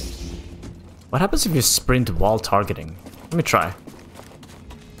 What happens if you sprint while targeting? Let me try.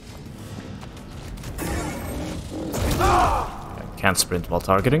 I can't sprint while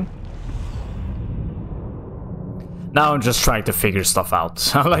targeting. Now I'm just trying to figure stuff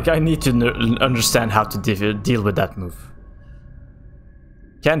out. Like, I need to understand how to deal with that move.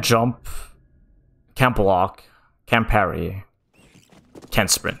 Can't jump, can't block, can't parry, can't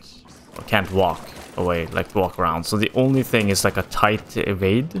sprint, or can't walk away, like walk around. So the only thing is like a tight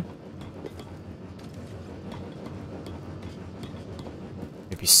evade.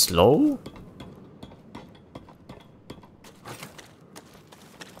 Maybe slow?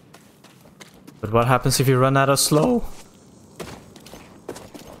 But what happens if you run out of slow?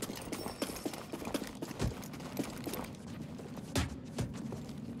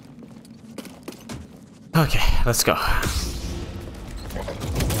 Okay, let's go.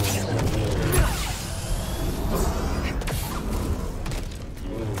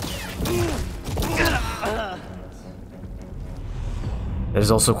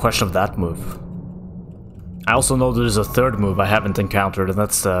 There's also a question of that move. I also know there's a third move I haven't encountered, and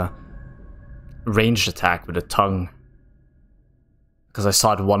that's the ranged attack with the tongue. Because I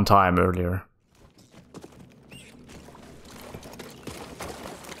saw it one time earlier.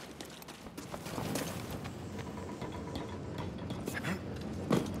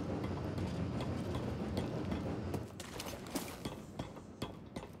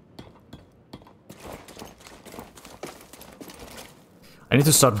 I need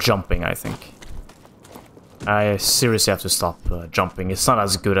to stop jumping, I think. I seriously have to stop jumping. It's not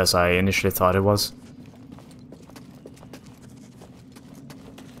as good as I initially thought it was.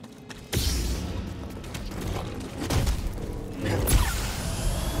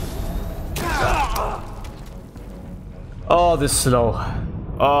 Oh, this slow.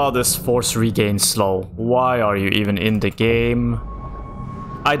 Oh, this force regain slow. Why are you even in the game?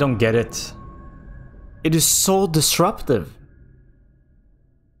 I don't get it. It is so disruptive.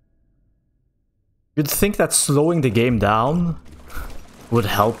 You'd think that slowing the game down would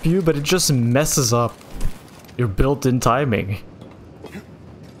help you, but it just messes up your built-in timing.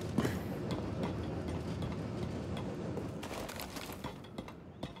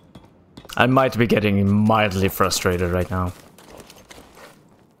 I might be getting mildly frustrated right now.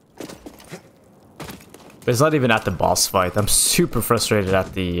 But it's not even at the boss fight. I'm super frustrated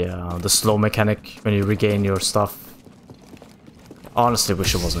at the slow mechanic when you regain your stuff. Honestly,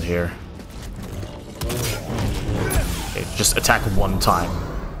 wish it wasn't here. Okay, just attack one time.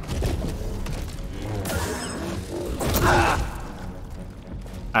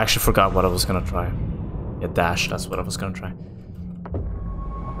 I actually forgot what I was gonna try. Yeah, dash, that's what I was gonna try.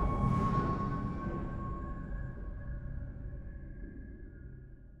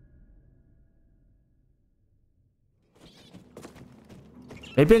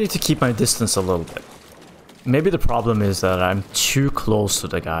 Maybe I need to keep my distance a little bit. Maybe the problem is that I'm too close to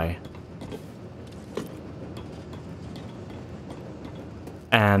the guy.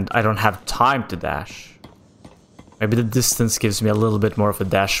 And I don't have time to dash. Maybe the distance gives me a little bit more of a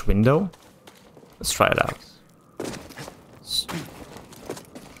dash window. Let's try it out.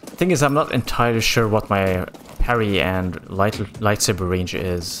 Thing is, I'm not entirely sure what my parry and lightsaber range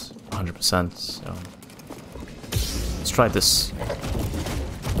is 100%. So let's try this.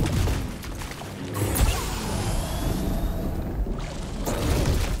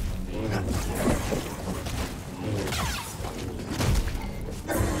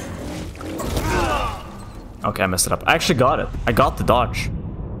 Okay, I messed it up. I actually got it. I got the dodge.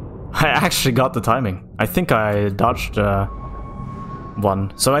 I actually got the timing. I think I dodged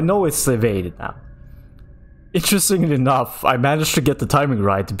one. So I know it's evaded now. Interestingly enough, I managed to get the timing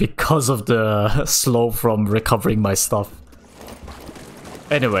right because of the slow from recovering my stuff.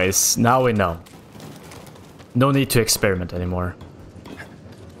 Anyways, now we know. No need to experiment anymore.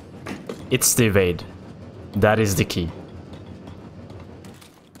 It's the evade. That is the key.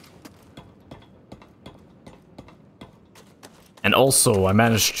 And also, I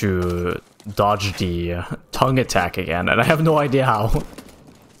managed to dodge the tongue attack again, and I have no idea how.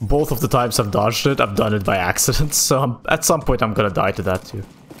 Both of the times I've dodged it, I've done it by accident, so at some point I'm gonna die to that too.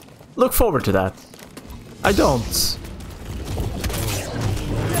 Look forward to that. I don't.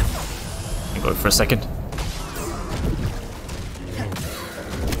 Go for a second.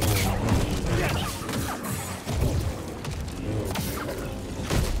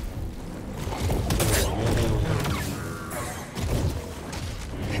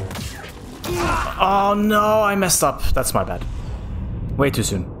 Oh no, I messed up. That's my bad. Way too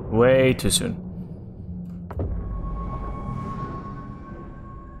soon. Way too soon.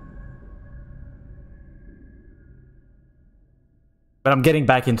 But I'm getting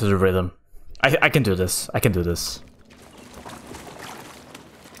back into the rhythm. I can do this. I can do this.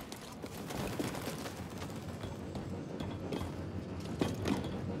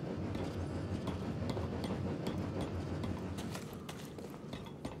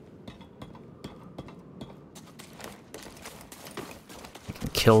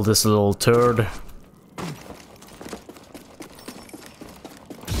 Kill this little turd.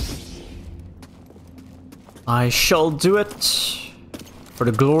 I shall do it for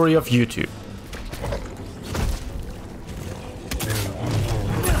the glory of YouTube.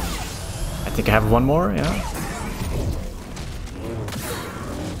 I think I have one more, yeah.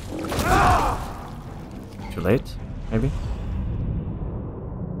 Too late, maybe.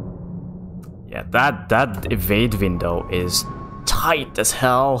 Yeah, that evade window is tight as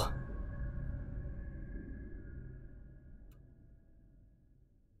hell.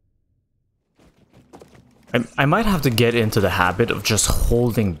 I might have to get into the habit of just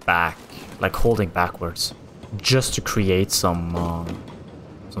holding back, like holding backwards, just to create some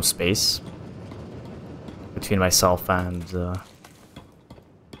space between myself and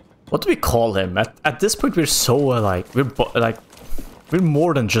what do we call him? At this point, we're so we're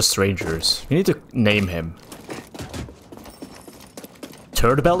more than just strangers. We need to name him.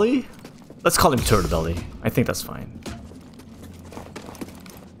 Turdbelly? Let's call him Turdbelly. I think that's fine.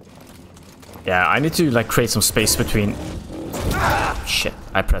 Yeah, I need to like create some space between... Shit,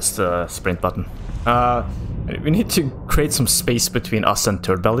 I pressed the sprint button. We need to create some space between us and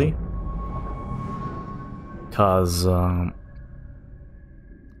Turdbelly. Because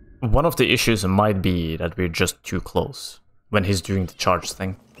one of the issues might be that we're just too close when he's doing the charge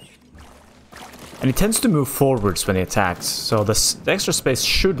thing. And he tends to move forwards when he attacks, so the extra space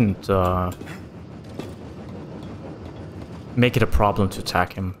shouldn't make it a problem to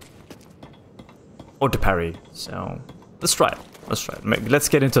attack him. Or to parry, so let's try it. Let's try it. Let's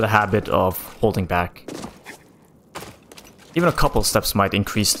get into the habit of holding back. Even a couple steps might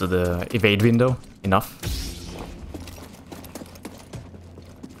increase to the evade window enough.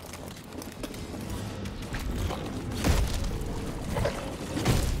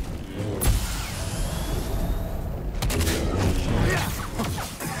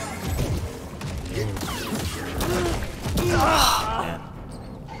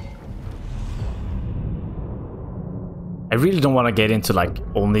 I really don't want to get into like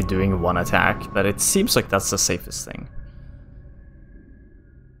only doing one attack, but it seems like that's the safest thing.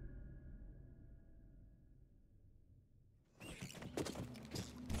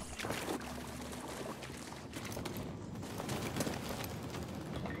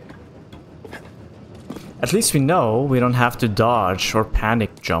 At least we know we don't have to dodge or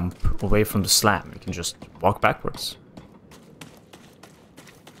panic jump away from the slam. We can just walk backwards.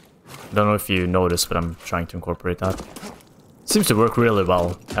 Don't know if you noticed, but I'm trying to incorporate that. Seems to work really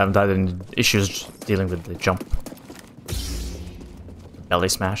well. I haven't had any issues dealing with the jump. Belly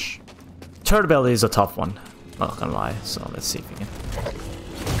smash. Turdbelly is a tough one, not gonna lie, so let's see if we can.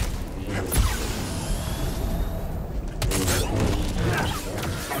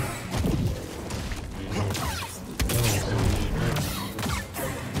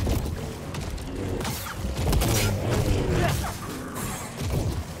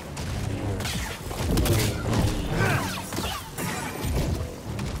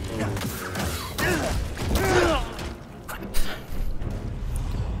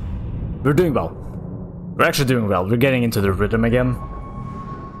 We're doing well. We're actually doing well. We're getting into the rhythm again.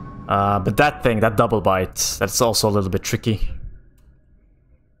 But that thing, that double bite, that's also a little bit tricky.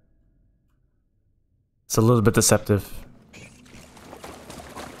 It's a little bit deceptive.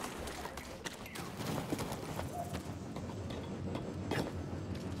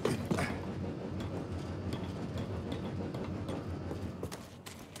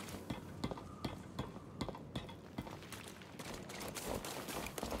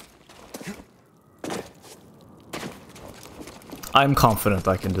 I'm confident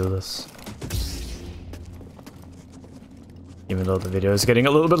I can do this. Even though the video is getting a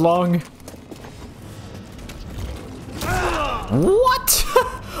little bit long. What?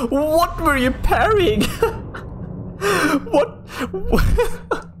 What were you parrying? What?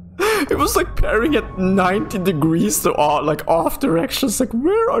 It was like parrying at 90 degrees to like off directions. Like,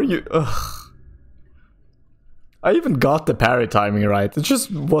 where are you? Ugh. I even got the parry timing right. It's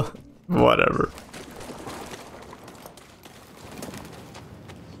just whatever.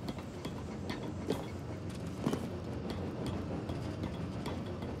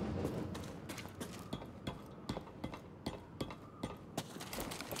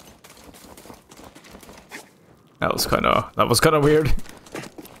 That was kind of weird.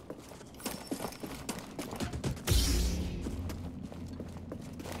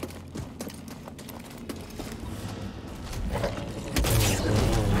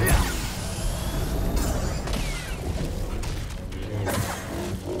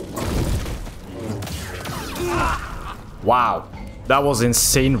 Wow, that was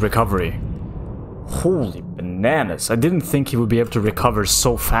insane recovery. Holy bananas. I didn't think he would be able to recover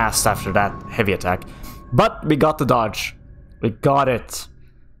so fast after that heavy attack. But we got the dodge. We got it.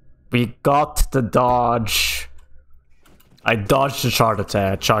 We got the dodge. I dodged the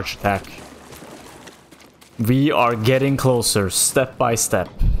charge attack. We are getting closer, step by step,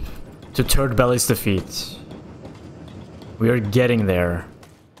 to Turdbelly's defeat. We are getting there.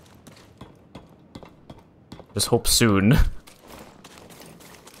 Just hope soon.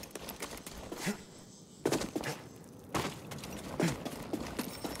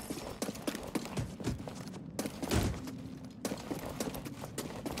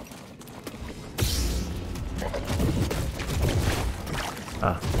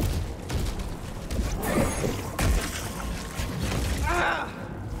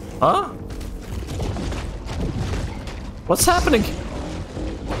 Huh? What's happening?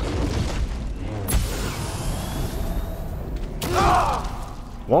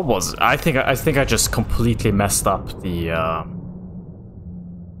 What was it? I think I just completely messed up the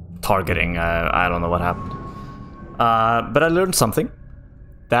targeting. I don't know what happened. But I learned something.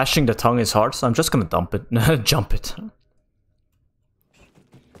 Dashing the tongue is hard, so I'm just gonna dump it. Jump it.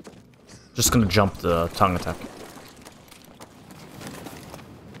 Just gonna jump the tongue attack.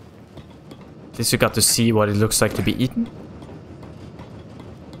 At least you got to see what it looks like to be eaten.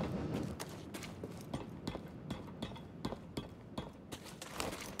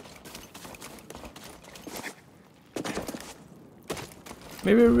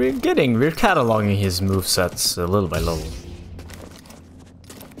 Maybe we're cataloging his movesets little by little.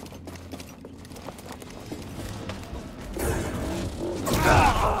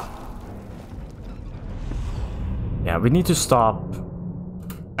 Yeah, we need to stop.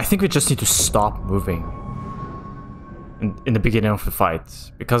 I think we just need to stop moving in the beginning of the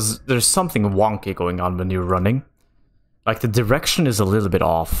fight, because there's something wonky going on when you're running. Like, the direction is a little bit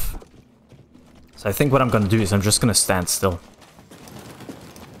off. So I think what I'm gonna do is I'm just gonna stand still.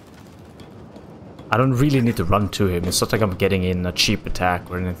 I don't really need to run to him. It's not like I'm getting in a cheap attack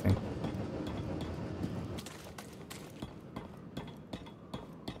or anything.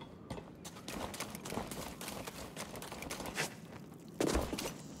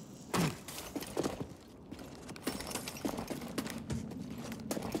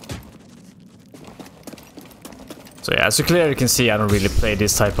 So yeah, as you clearly can see, I don't really play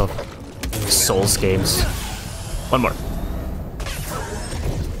this type of Souls games. One more.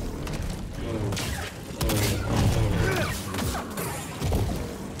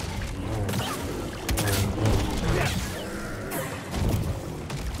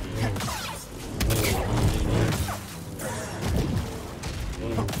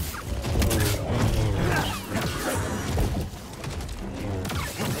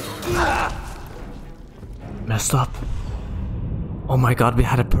 Messed up. Oh my god, we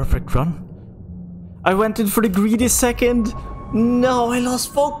had a perfect run. I went in for the greedy second. No, I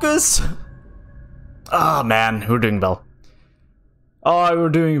lost focus. Ah, man, we're doing well. Oh, we're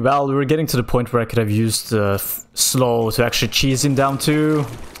doing well. We were getting to the point where I could have used slow to actually cheese him down too.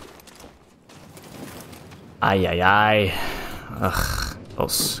 Ay, ay, ay. Ugh,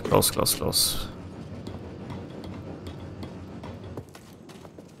 close, close, close, close.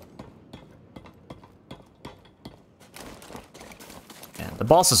 The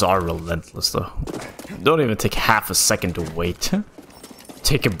bosses are relentless, though. Don't even take half a second to wait.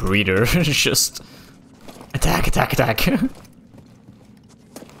 Take a breather. Just attack, attack, attack. Okay,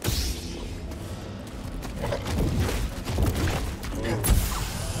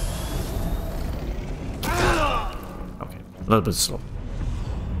 a little bit slow.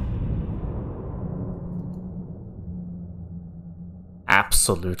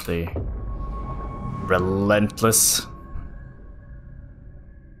 Absolutely relentless.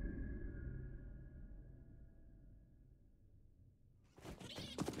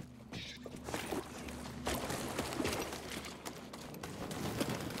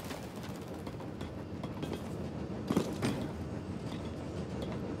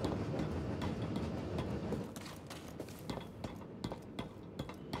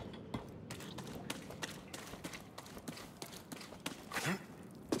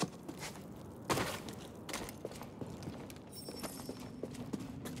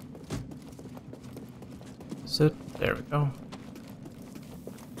 Sit. There we go.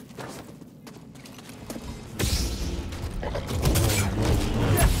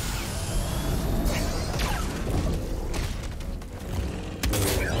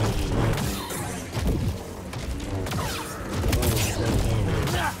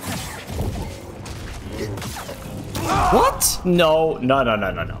 What? No, no, no,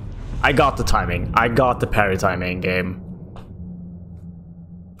 no, no, no. I got the timing. I got the parry timing game.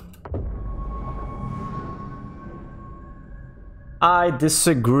 I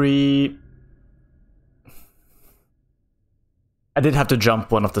disagree. I did have to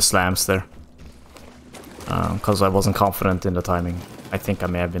jump one of the slams there. Because I wasn't confident in the timing. I think I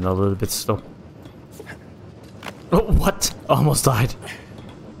may have been a little bit slow. Oh, what? Almost died.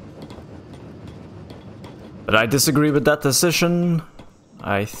 But I disagree with that decision.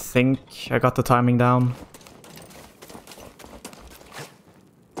 I think I got the timing down.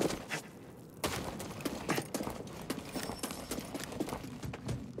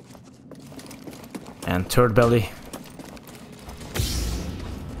 And Turdbelly.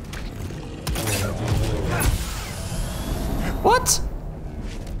 What?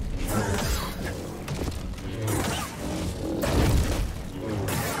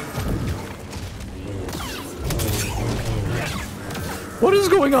 What is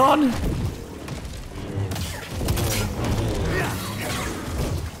going on?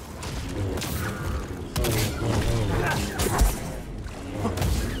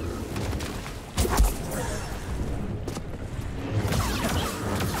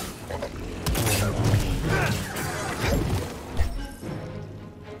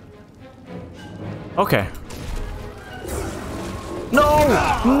 Okay. No!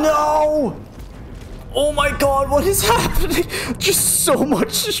 No! Oh my god, what is happening? Just so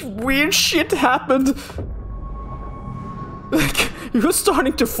much weird shit happened. Like, he was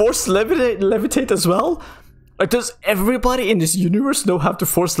starting to force levitate as well? Like, does everybody in this universe know how to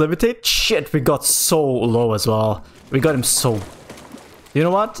force levitate? Shit, we got so low as well. We got him so... You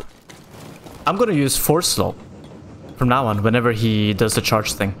know what? I'm gonna use force slow from now on, whenever he does the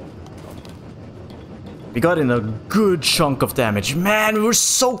charge thing. We got in a good chunk of damage. Man, we were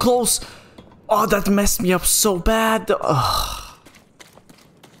so close. Oh, that messed me up so bad. Ugh.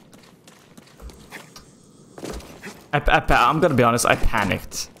 I'm gonna be honest, I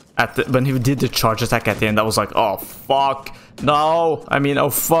panicked when he did the charge attack at the end. I was like, oh fuck, no. I mean, oh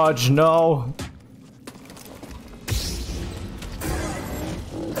fudge, no.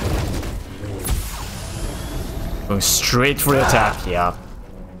 Going straight for the attack, yeah.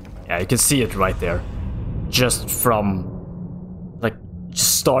 Yeah, you can see it right there. Just from, like,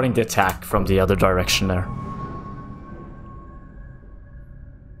 just starting the attack from the other direction there.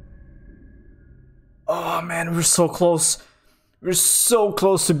 Oh man, we're so close. We're so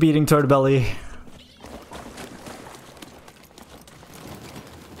close to beating Turdbelly.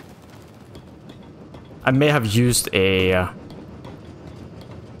 I may have used a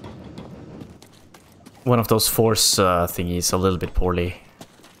one of those force thingies a little bit poorly.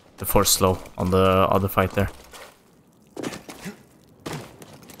 The force slow on the other fight there.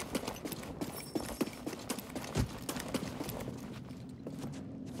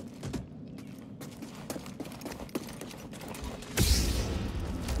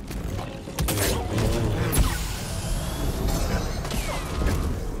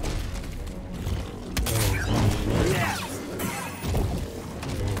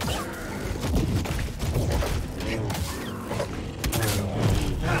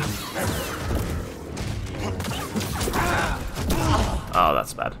 Oh,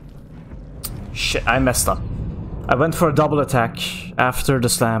 that's bad. Shit, I messed up. I went for a double attack after the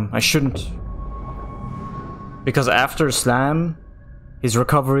slam. I shouldn't. Because after slam, his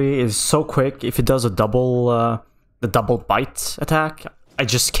recovery is so quick. If he does a double, the double bite attack, I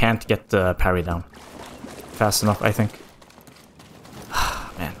just can't get the parry down fast enough, I think.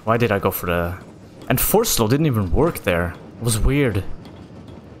 Man, why did I go for the... And force slow didn't even work there. It was weird.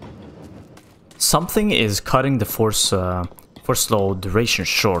 Something is cutting the force slow duration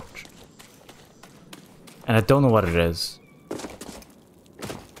short. And I don't know what it is.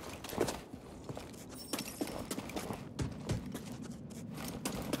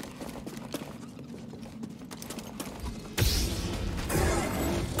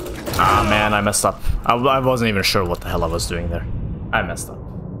 Ah man, I messed up. I wasn't even sure what the hell I was doing there. I messed up.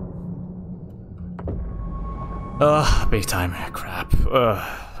 Big time. Crap.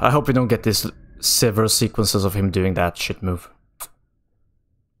 I hope we don't get this several sequences of him doing that shit move.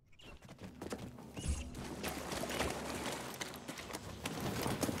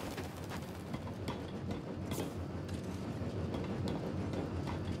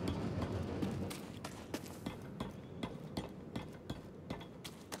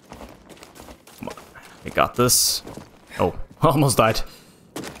 got this. Oh, almost died.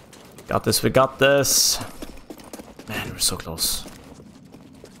 Got this, we got this. Man, we're so close.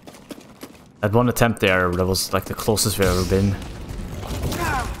 That one attempt there, that was like the closest we've ever been.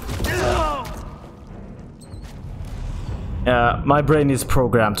 Yeah, my brain is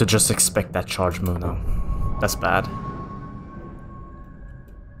programmed to just expect that charge move now. That's bad.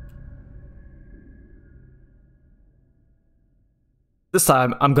 This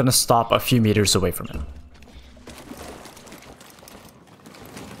time, I'm gonna stop a few meters away from him.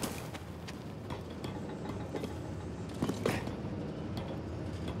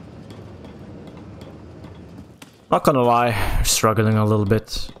 Not gonna lie, struggling a little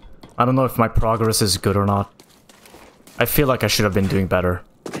bit. I don't know if my progress is good or not. I feel like I should have been doing better.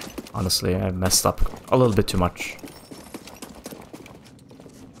 Honestly, I messed up a little bit too much.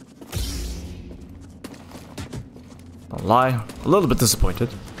 Don't lie, a little bit disappointed.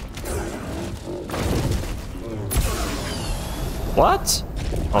 What?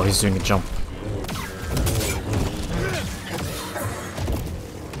 Oh, he's doing a jump.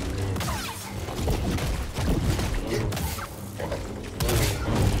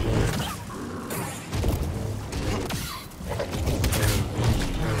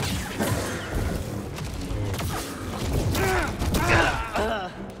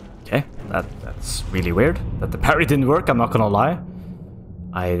 That's really weird that the parry didn't work, I'm not gonna lie.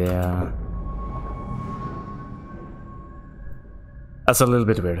 That's a little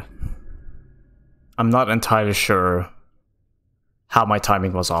bit weird. I'm not entirely sure how my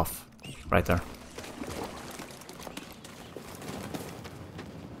timing was off right there.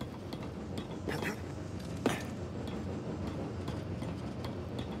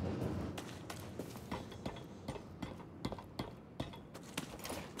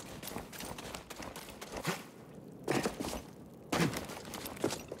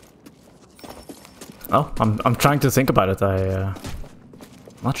 Oh, I'm trying to think about it.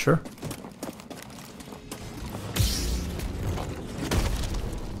 Not sure.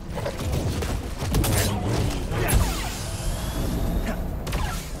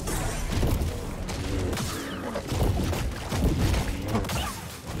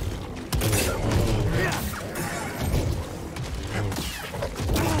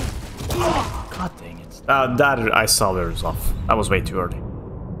 God dang it! That I saw where it was off. That was way too early.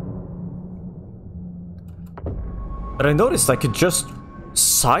 But I noticed I could just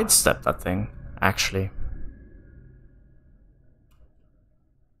sidestep that thing, actually.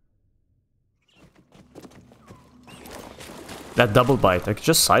 That double bite, I could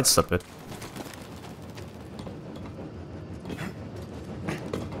just sidestep it.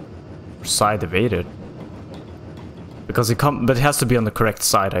 Or side evade it. Because but it has to be on the correct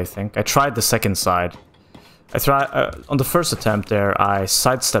side, I think. I tried the second side. I tried on the first attempt there, I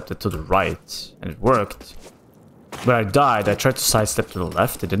sidestepped it to the right, and it worked. When I died, I tried to sidestep to the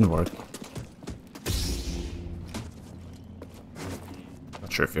left, it didn't work.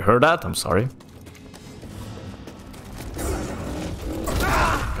 Not sure if you heard that, I'm sorry.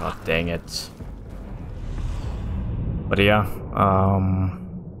 God dang it. But yeah,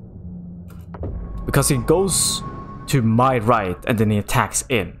 because he goes to my right and then he attacks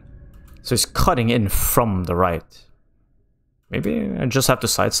in. So he's cutting in from the right. Maybe I just have to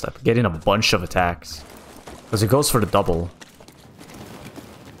sidestep, get in a bunch of attacks. Because he goes for the double.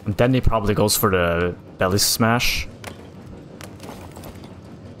 And then he probably goes for the belly smash.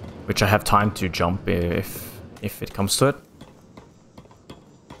 Which I have time to jump if it comes to it.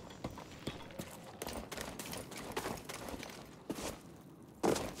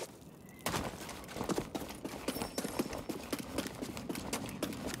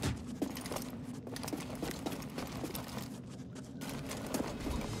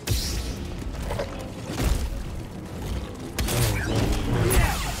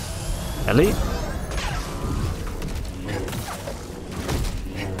 Ellie?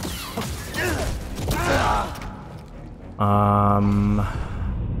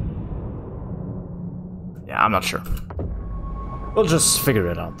 Yeah, I'm not sure. We'll just figure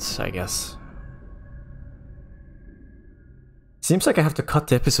it out, I guess. Seems like I have to cut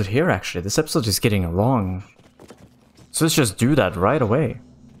the episode here, actually. This episode is getting long. So let's just do that right away.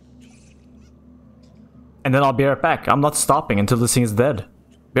 And then I'll be right back. I'm not stopping until this thing is dead.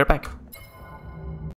 Be right back.